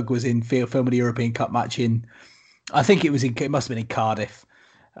 but Doug was in film of the European Cup match in, I think it must have been in Cardiff,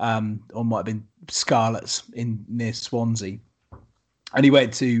 or might have been Scarlets near Swansea, and he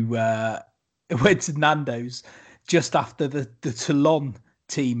went to Nando's just after the Toulon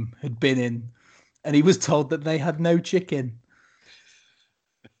team had been in, and he was told that they had no chicken.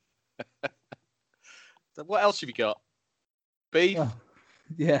 So what else have you got? Beef? Oh,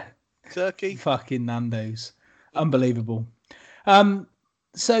 yeah. Turkey? Fucking Nando's. Unbelievable.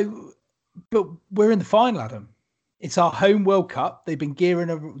 So, but we're in the final, Adam. It's our home World Cup. They've been gearing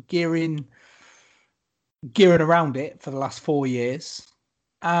around it for the last 4 years.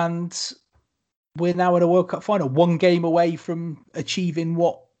 And we're now in a World Cup final, one game away from achieving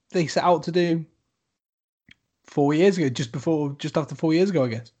what they set out to do 4 years ago, just after 4 years ago, I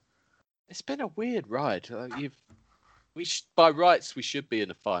guess. It's been a weird ride. By rights, we should be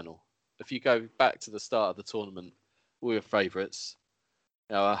in a final. If you go back to the start of the tournament, we were favourites.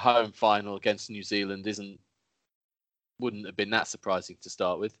 A home final against New Zealand wouldn't have been that surprising to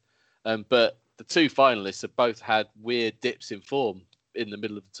start with. But the two finalists have both had weird dips in form in the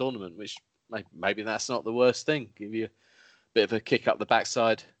middle of the tournament, which maybe that's not the worst thing. Give you a bit of a kick up the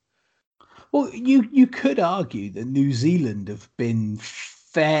backside. Well, you could argue that New Zealand have been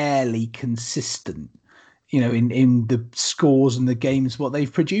fairly consistent in the scores and the games what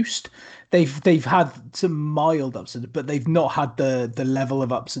they've produced. They've had some mild ups, but they've not had the level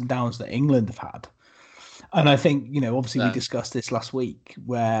of ups and downs that England have had. And I think, obviously we discussed this last week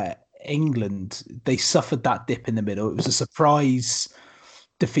where England, they suffered that dip in the middle. It was a surprise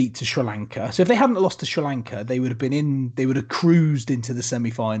defeat to Sri Lanka. So if they hadn't lost to Sri Lanka, they would have cruised into the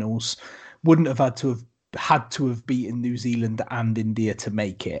semi-finals, wouldn't have had to have beaten New Zealand and India to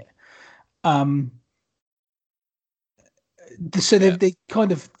make it. So they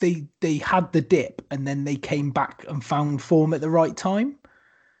had the dip and then they came back and found form at the right time.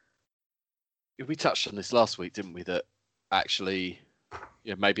 We touched on this last week, didn't we? That actually,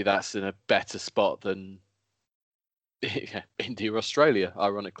 maybe that's in a better spot than India or Australia,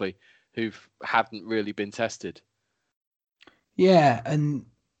 ironically, who haven't really been tested. Yeah, and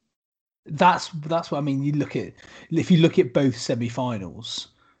that's what I mean. If you look at both semi-finals,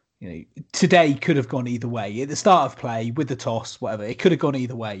 today could have gone either way. At the start of play, with the toss, whatever, it could have gone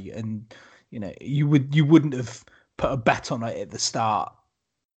either way, and you wouldn't have put a bet on it at the start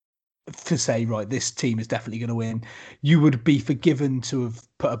to say, right, this team is definitely going to win. You would be forgiven to have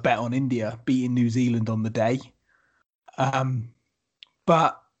put a bet on India beating New Zealand on the day.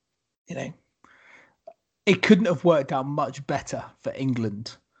 But, it couldn't have worked out much better for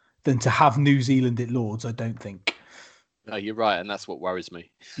England than to have New Zealand at Lords, I don't think. No, you're right, and that's what worries me.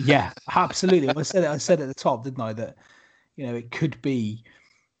 Yeah, absolutely. I said at the top, didn't I, that, it could be,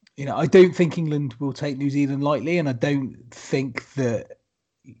 I don't think England will take New Zealand lightly, and I don't think this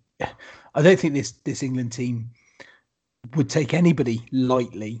England team would take anybody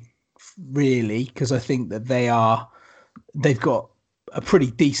lightly, really, because I think that they've got a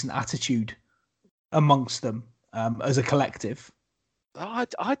pretty decent attitude amongst them as a collective.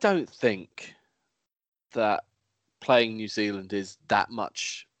 I don't think that playing New Zealand is that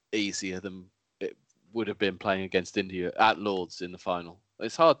much easier than it would have been playing against India at Lords in the final.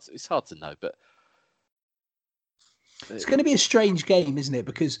 It's hard to know, but it's going to be a strange game, isn't it?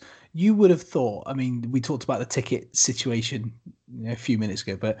 Because you would have thought, I mean, we talked about the ticket situation a few minutes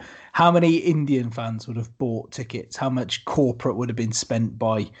ago, but how many Indian fans would have bought tickets? How much corporate would have been spent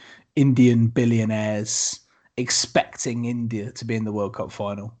by Indian billionaires expecting India to be in the World Cup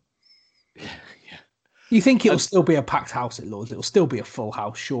final? Yeah. You think it'll still be a packed house at Lords? It'll still be a full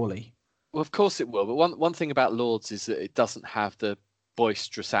house, surely. Well, of course it will. But one thing about Lords is that it doesn't have the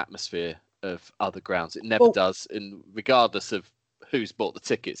boisterous atmosphere of other grounds. It never does, and regardless of who's bought the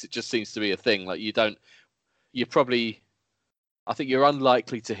tickets, it just seems to be a thing. Like I think you're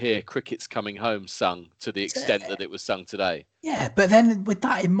unlikely to hear Cricket's Coming Home sung to the extent that it was sung today. Yeah, but then with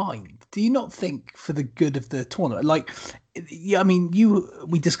that in mind, do you not think for the good of the tournament,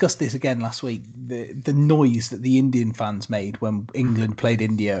 we discussed this again last week, the noise that the Indian fans made when England played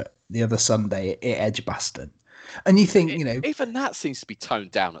India the other Sunday at Edgbaston. And you think, even that seems to be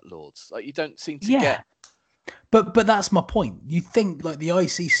toned down at Lords. Like, you don't seem to get. But that's my point. You think like the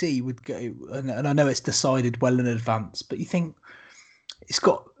ICC would go, and I know it's decided well in advance, but you think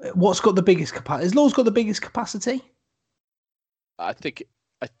what's got the biggest capacity? Has Lords got the biggest capacity? I think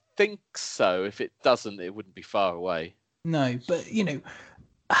so. If it doesn't, it wouldn't be far away. No, but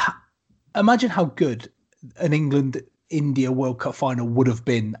imagine how good an England-India World Cup final would have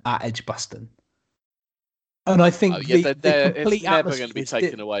been at Edgbaston. And I think the complete it's never going to be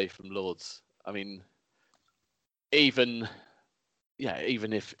taken away from Lords. I mean, even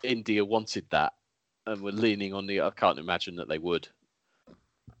if India wanted that and were leaning on I can't imagine that they would.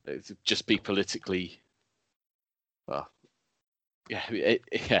 It'd just be politically. Well,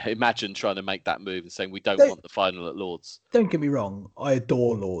 imagine trying to make that move and saying we don't want the final at Lords. Don't get me wrong, I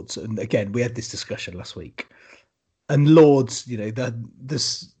adore Lords, and again, we had this discussion last week. And Lords,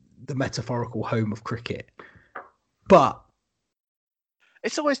 the metaphorical home of cricket. But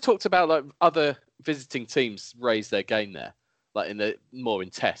it's always talked about like other visiting teams raise their game there, like more in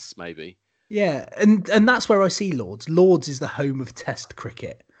tests maybe. Yeah, and that's where I see Lords. Lords is the home of Test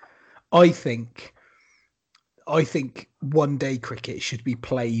cricket. I think one-day cricket should be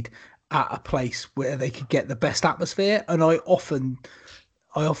played at a place where they could get the best atmosphere. And I've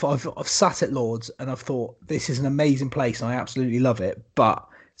sat at Lords and I've thought this is an amazing place and I absolutely love it, but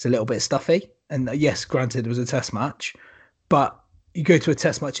it's a little bit stuffy. And yes, granted, it was a test match, but you go to a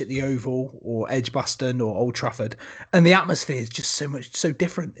test match at the Oval or Edgbaston or Old Trafford, and the atmosphere is just so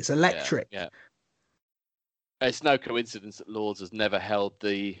different. It's electric. Yeah. It's no coincidence that Lords has never held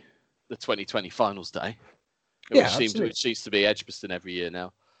the 2020 finals day, which seems to be Edgbaston every year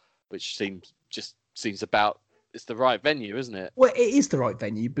now, which seems about it's the right venue, isn't it? Well, it is the right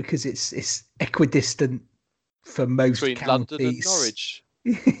venue because it's equidistant for most between counties. London and Norwich.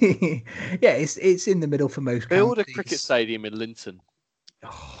 Yeah, it's in the middle for most Build a counties. cricket stadium in Linton.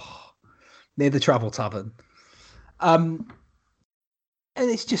 Oh, near the Travel Tavern. And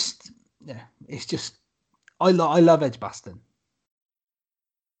it's just, I love Edgbaston.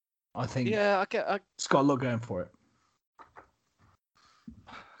 I think Yeah, it's got a lot going for it.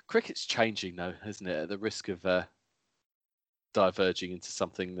 Cricket's changing though, isn't it? At the risk of diverging into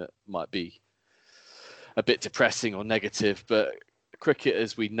something that might be a bit depressing or negative, but cricket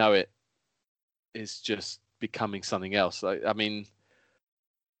as we know it is just becoming something else. I mean,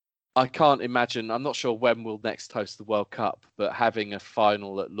 I can't imagine, I'm not sure when we'll next host the World Cup, but having a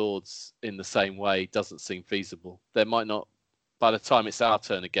final at Lord's in the same way doesn't seem feasible. There might not, by the time it's our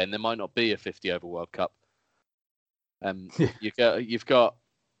turn again, there might not be a 50 over World Cup. You've got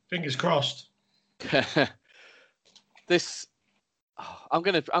Fingers crossed. this. I'm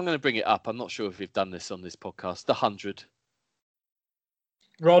gonna bring it up. I'm not sure if we've done this on this podcast. The 100.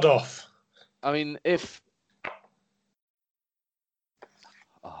 Rod off. I mean, if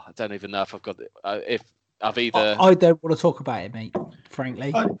I don't even know if I've got it. If I've either. I don't want to talk about it, mate.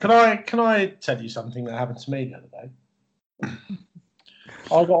 Frankly. Can I tell you something that happened to me the other day?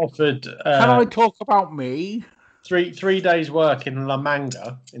 I got offered. Can I talk about me? 3 days work in La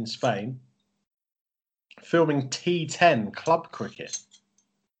Manga in Spain, filming T10 club cricket.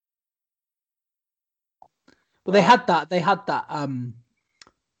 Well, they had that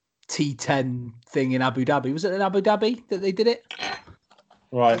T10 thing in Abu Dhabi. Was it in Abu Dhabi that they did it?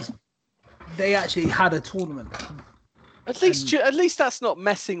 Right. They actually had a tournament. At least that's not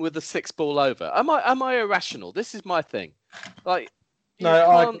messing with the 6 ball over. Am I irrational? This is my thing. Like,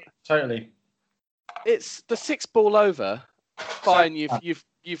 I totally. It's the 6 ball over. Fine,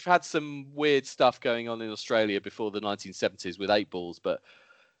 you've had some weird stuff going on in Australia before the 1970s with 8 balls, but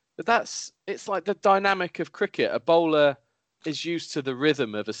it's like the dynamic of cricket. A bowler is used to the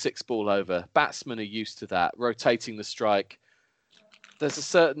rhythm of a 6 ball over. Batsmen are used to that, rotating the strike. There's a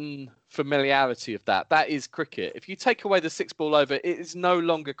certain familiarity of that. That is cricket. If you take away the 6 ball over, it is no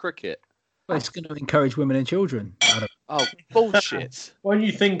longer cricket. Well, it's going to encourage women and children, Adam. Oh, bullshit. What do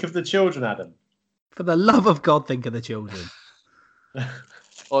you think of the children, Adam? For the love of God, think of the children.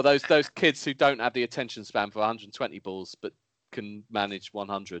 Or those kids who don't have the attention span for 120 balls but can manage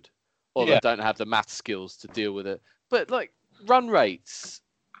 100. Or they don't have the math skills to deal with it. But like run rates,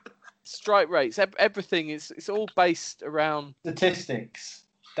 strike rates, everything it's all based around Statistics.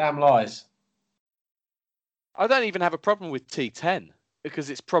 Damn lies. I don't even have a problem with T10 because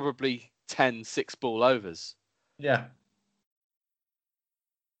it's probably 10 6 ball overs. Yeah.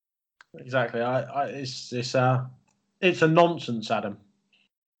 Exactly. It's a nonsense, Adam.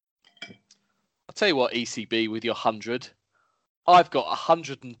 I'll tell you what, ECB with your 100. I've got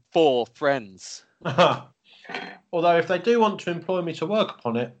 104 friends. Although if they do want to employ me to work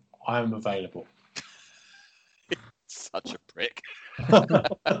upon it, I am available. Such a prick.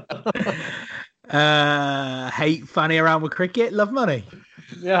 Hate fanning around with cricket, love money.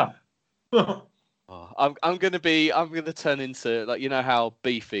 Yeah. I'm gonna turn into, like, you know how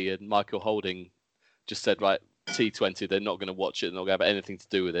Beefy and Michael Holding just said, right, T20, they're not gonna watch it and not gonna have anything to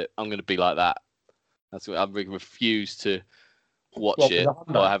do with it. I'm gonna be like that. That's what I'm gonna refuse to watch it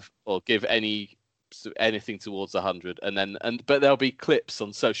or give anything towards 100, but there'll be clips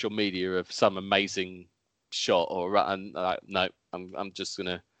on social media of some amazing shot no, I'm just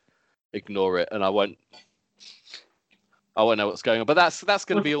gonna ignore it and I won't know what's going on. But that's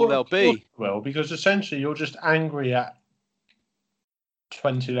going to be all there'll be. Well, because essentially you're just angry at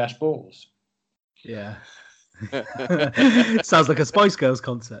 20 less balls. Yeah. Sounds like a Spice Girls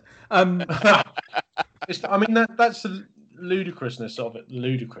concert. I mean, that's the ludicrousness of it.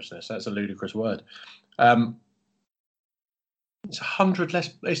 Ludicrousness. That's a ludicrous word. It's 100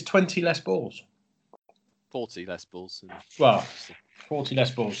 less. It's 20 less balls. 40 less balls. Well, 40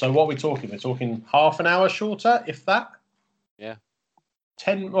 less balls. So what are we talking? We're talking half an hour shorter, if that. Yeah.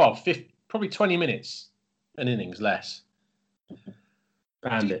 50, probably 20 minutes an innings less.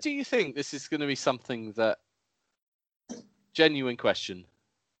 Do you think this is going to be something that, genuine question,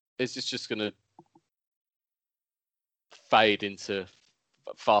 is this just going to fade into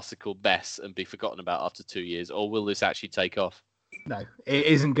farcical mess and be forgotten about after 2 years, or will this actually take off? No, it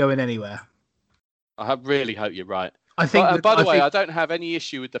isn't going anywhere. I really hope you're right. I think. By the way, I don't have any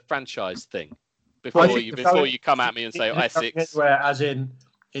issue with the franchise thing. Before you come at me and say Essex, as in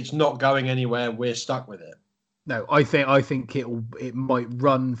it's not going anywhere, we're stuck with it. No, I think it might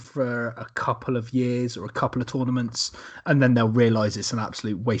run for a couple of years or a couple of tournaments, and then they'll realise it's an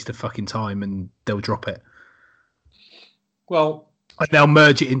absolute waste of fucking time, and they'll drop it. Well, and they'll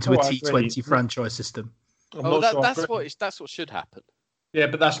merge it into a T20 franchise system. that's what should happen. Yeah,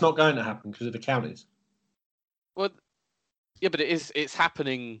 but that's not going to happen because of the counties. Well, yeah, but it's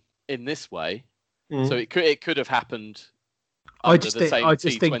happening in this way. Mm. So it could have happened I under just the think same I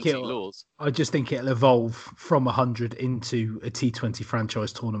just think T20 laws. I just think it'll evolve from 100 into a T20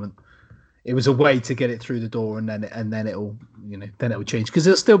 franchise tournament. It was a way to get it through the door, and then it'll change because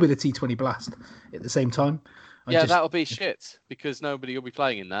it'll still be the T20 Blast at the same time. That'll be shit because nobody will be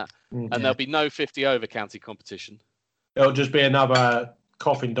playing in that, and there'll be no 50 over county competition. It'll just be another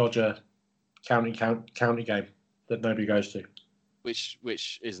coffin dodger county game that nobody goes to.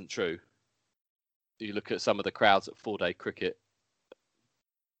 Which isn't true. You look at some of the crowds at 4-day cricket.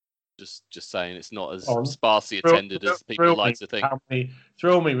 Just saying, it's not as sparsely attended as people like to think.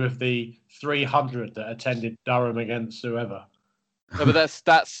 Thrill me with the 300 that attended Durham against whoever. No, but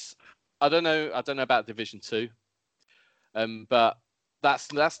that's. I don't know about Division 2, but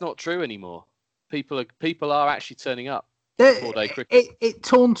that's not true anymore. People are actually turning up. 4-day cricket. At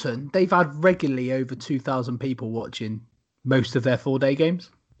Taunton, they've had regularly over 2,000 people watching most of their 4-day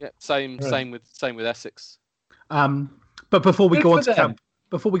games. Yeah, same with Essex. But before we go on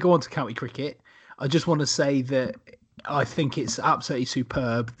to county cricket, I just want to say that I think it's absolutely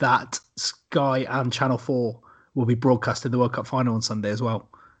superb that Sky and Channel 4 will be broadcasting the World Cup final on Sunday as well.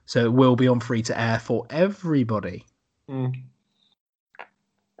 So it will be on free to air for everybody.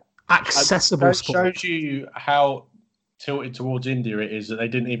 Accessible that sport. Shows you how tilted towards India it is that they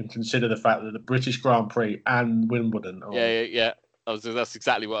didn't even consider the fact that the British Grand Prix and Wimbledon are Yeah. That's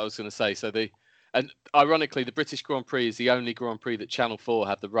exactly what I was going to say. And ironically, the British Grand Prix is the only Grand Prix that Channel 4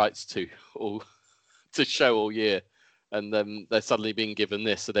 had the rights to show all year, and they're suddenly being given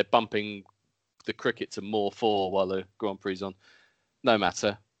this, so they're bumping the cricket to more 4 while the Grand Prix is on. No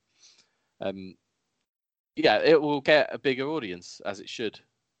matter. It will get a bigger audience as it should,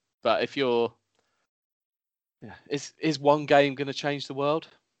 but if you're, is one game going to change the world?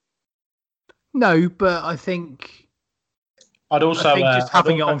 No, but I think. I'd also think just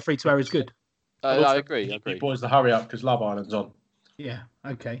having it on free to air is good. I agree. Boys, to hurry up because Love Island's on. Yeah.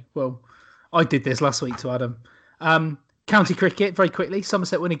 Okay. Well, I did this last week to Adam. County cricket, very quickly.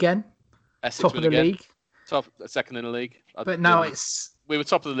 Somerset win again. Essex top win of the again. league. Second in the league. But now we were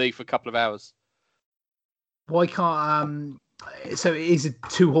top of the league for a couple of hours. Why can't so it is a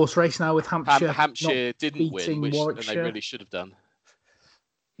 2-horse race now with Hampshire. Hampshire didn't win, which Warwickshire. they really should have done.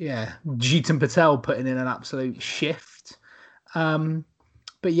 Yeah, Jeetan Patel putting in an absolute shift.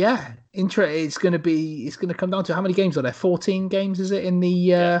 But yeah, it's going to come down to how many games are there? 14 games, is it in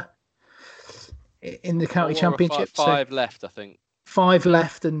the county championship? 5 left, I think. 5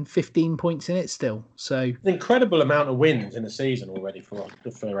 left and 15 points in it still. So an incredible amount of wins in the season already for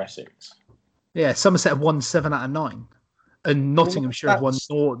Essex. Yeah, Somerset have won 7 out of 9, and Nottinghamshire have won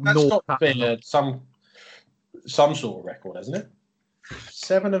That's got to be some sort of record, hasn't it?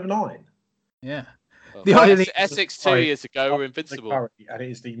 7 of 9. Yeah. Well, Essex 2 years ago were invincible. And it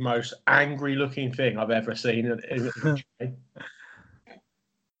is the most angry-looking thing I've ever seen. Don't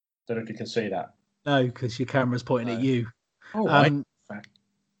know if you can see that. No, because your camera's pointing at you. Oh, right.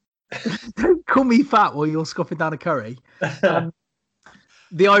 Don't call me fat while you're scoffing down a curry.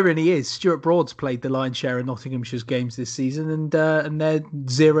 The irony is, Stuart Broad's played the lion's share of Nottinghamshire's games this season, and they're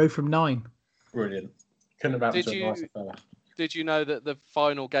 0 from 9. Brilliant. Couldn't have happened to a nicer fella. Did you know that the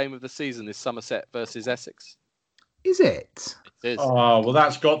final game of the season is Somerset versus Essex? Is it? It is. Oh well,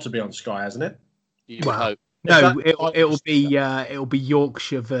 that's got to be on Sky, hasn't it? You would hope. No, it'll be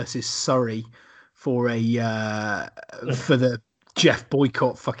Yorkshire versus Surrey for the Jeff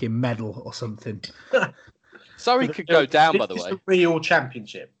Boycott fucking medal or something. Surrey could go down, by the way. It's the real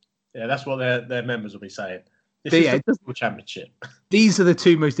championship. Yeah, that's what their members will be saying. This is the real championship. These are the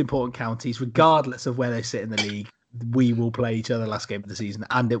 2 most important counties, regardless of where they sit in the league. We will play each other last game of the season,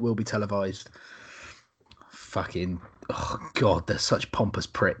 and it will be televised. Fucking, oh God, they're such pompous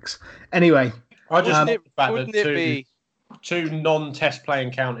pricks. Anyway, I just think the fact that 2 non-test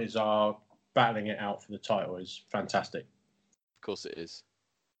playing counties are battling it out for the title is fantastic. Of course it is.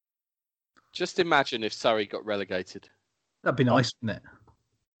 Just imagine if Surrey got relegated. That'd be nice, wouldn't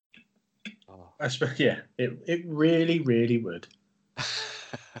it? Oh. Yeah, it really, really would.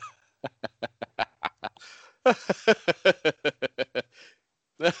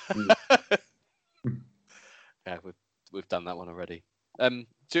 Yeah, we've done that one already.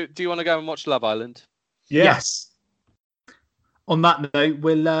 Do you want to go and watch Love Island? Yes. On that note,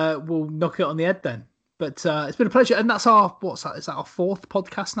 we'll knock it on the head then. But it's been a pleasure, and that's our Is that our 4th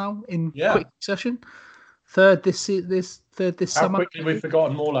podcast now in quick session? Third this summer. How quickly we've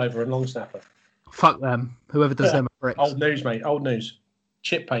forgotten Maulover and Long Snapper. Fuck them. Whoever does them are bricks. Old news, mate. Old news.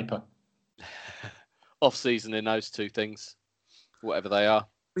 Chip paper. Off season in those 2 things. whatever they are.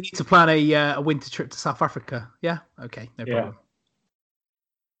 We need to plan a winter trip to South Africa. Yeah. Okay. No Yeah. problem.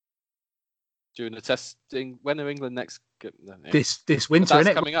 During the testing, when are England next? No, yeah. This winter, that's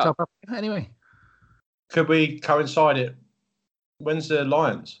innit? coming South up. Africa, anyway. Could we coincide it? When's the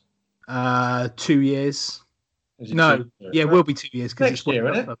Lions? 2 years. Is it No. 2 years? Yeah, it will be 2 years because Next it's World year,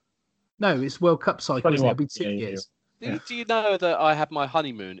 Cup. isn't it? No, it's World Cup cycle. Isn't it? It'll be 2 Yeah, years. Do you know that I had my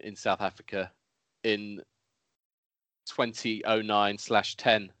honeymoon in South Africa in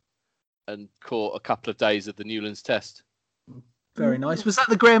 2009/10 and caught a couple of days of the Newlands Test? Very nice. Was that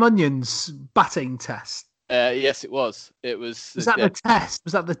the Graham Onions batting test? Yes, it was. It was. Was that the test?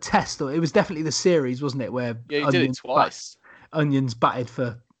 Was that the test? Or it was definitely the series, wasn't it? Where Yeah, he did it twice. Onions batted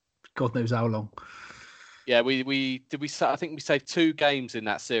for God knows how long. Yeah, we I think we saved 2 games in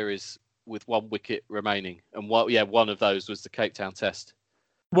that series with 1 wicket remaining, and one of those was the Cape Town Test.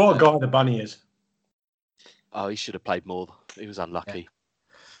 What a guy the bunny is. Oh, he should have played more. He was unlucky.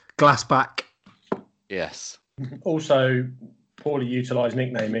 Glass back. Yes. Also, poorly utilised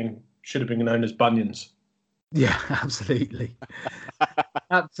nicknaming, should have been known as Bunions. Yeah, absolutely.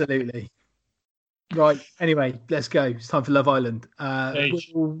 Absolutely. Right. Anyway, let's go. It's time for Love Island.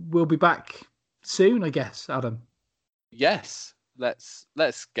 We'll be back soon, I guess, Adam. Yes. Let's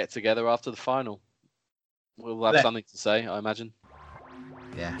get together after the final. We'll have something to say, I imagine.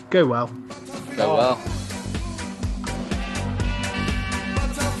 Yeah. Go well. Go well.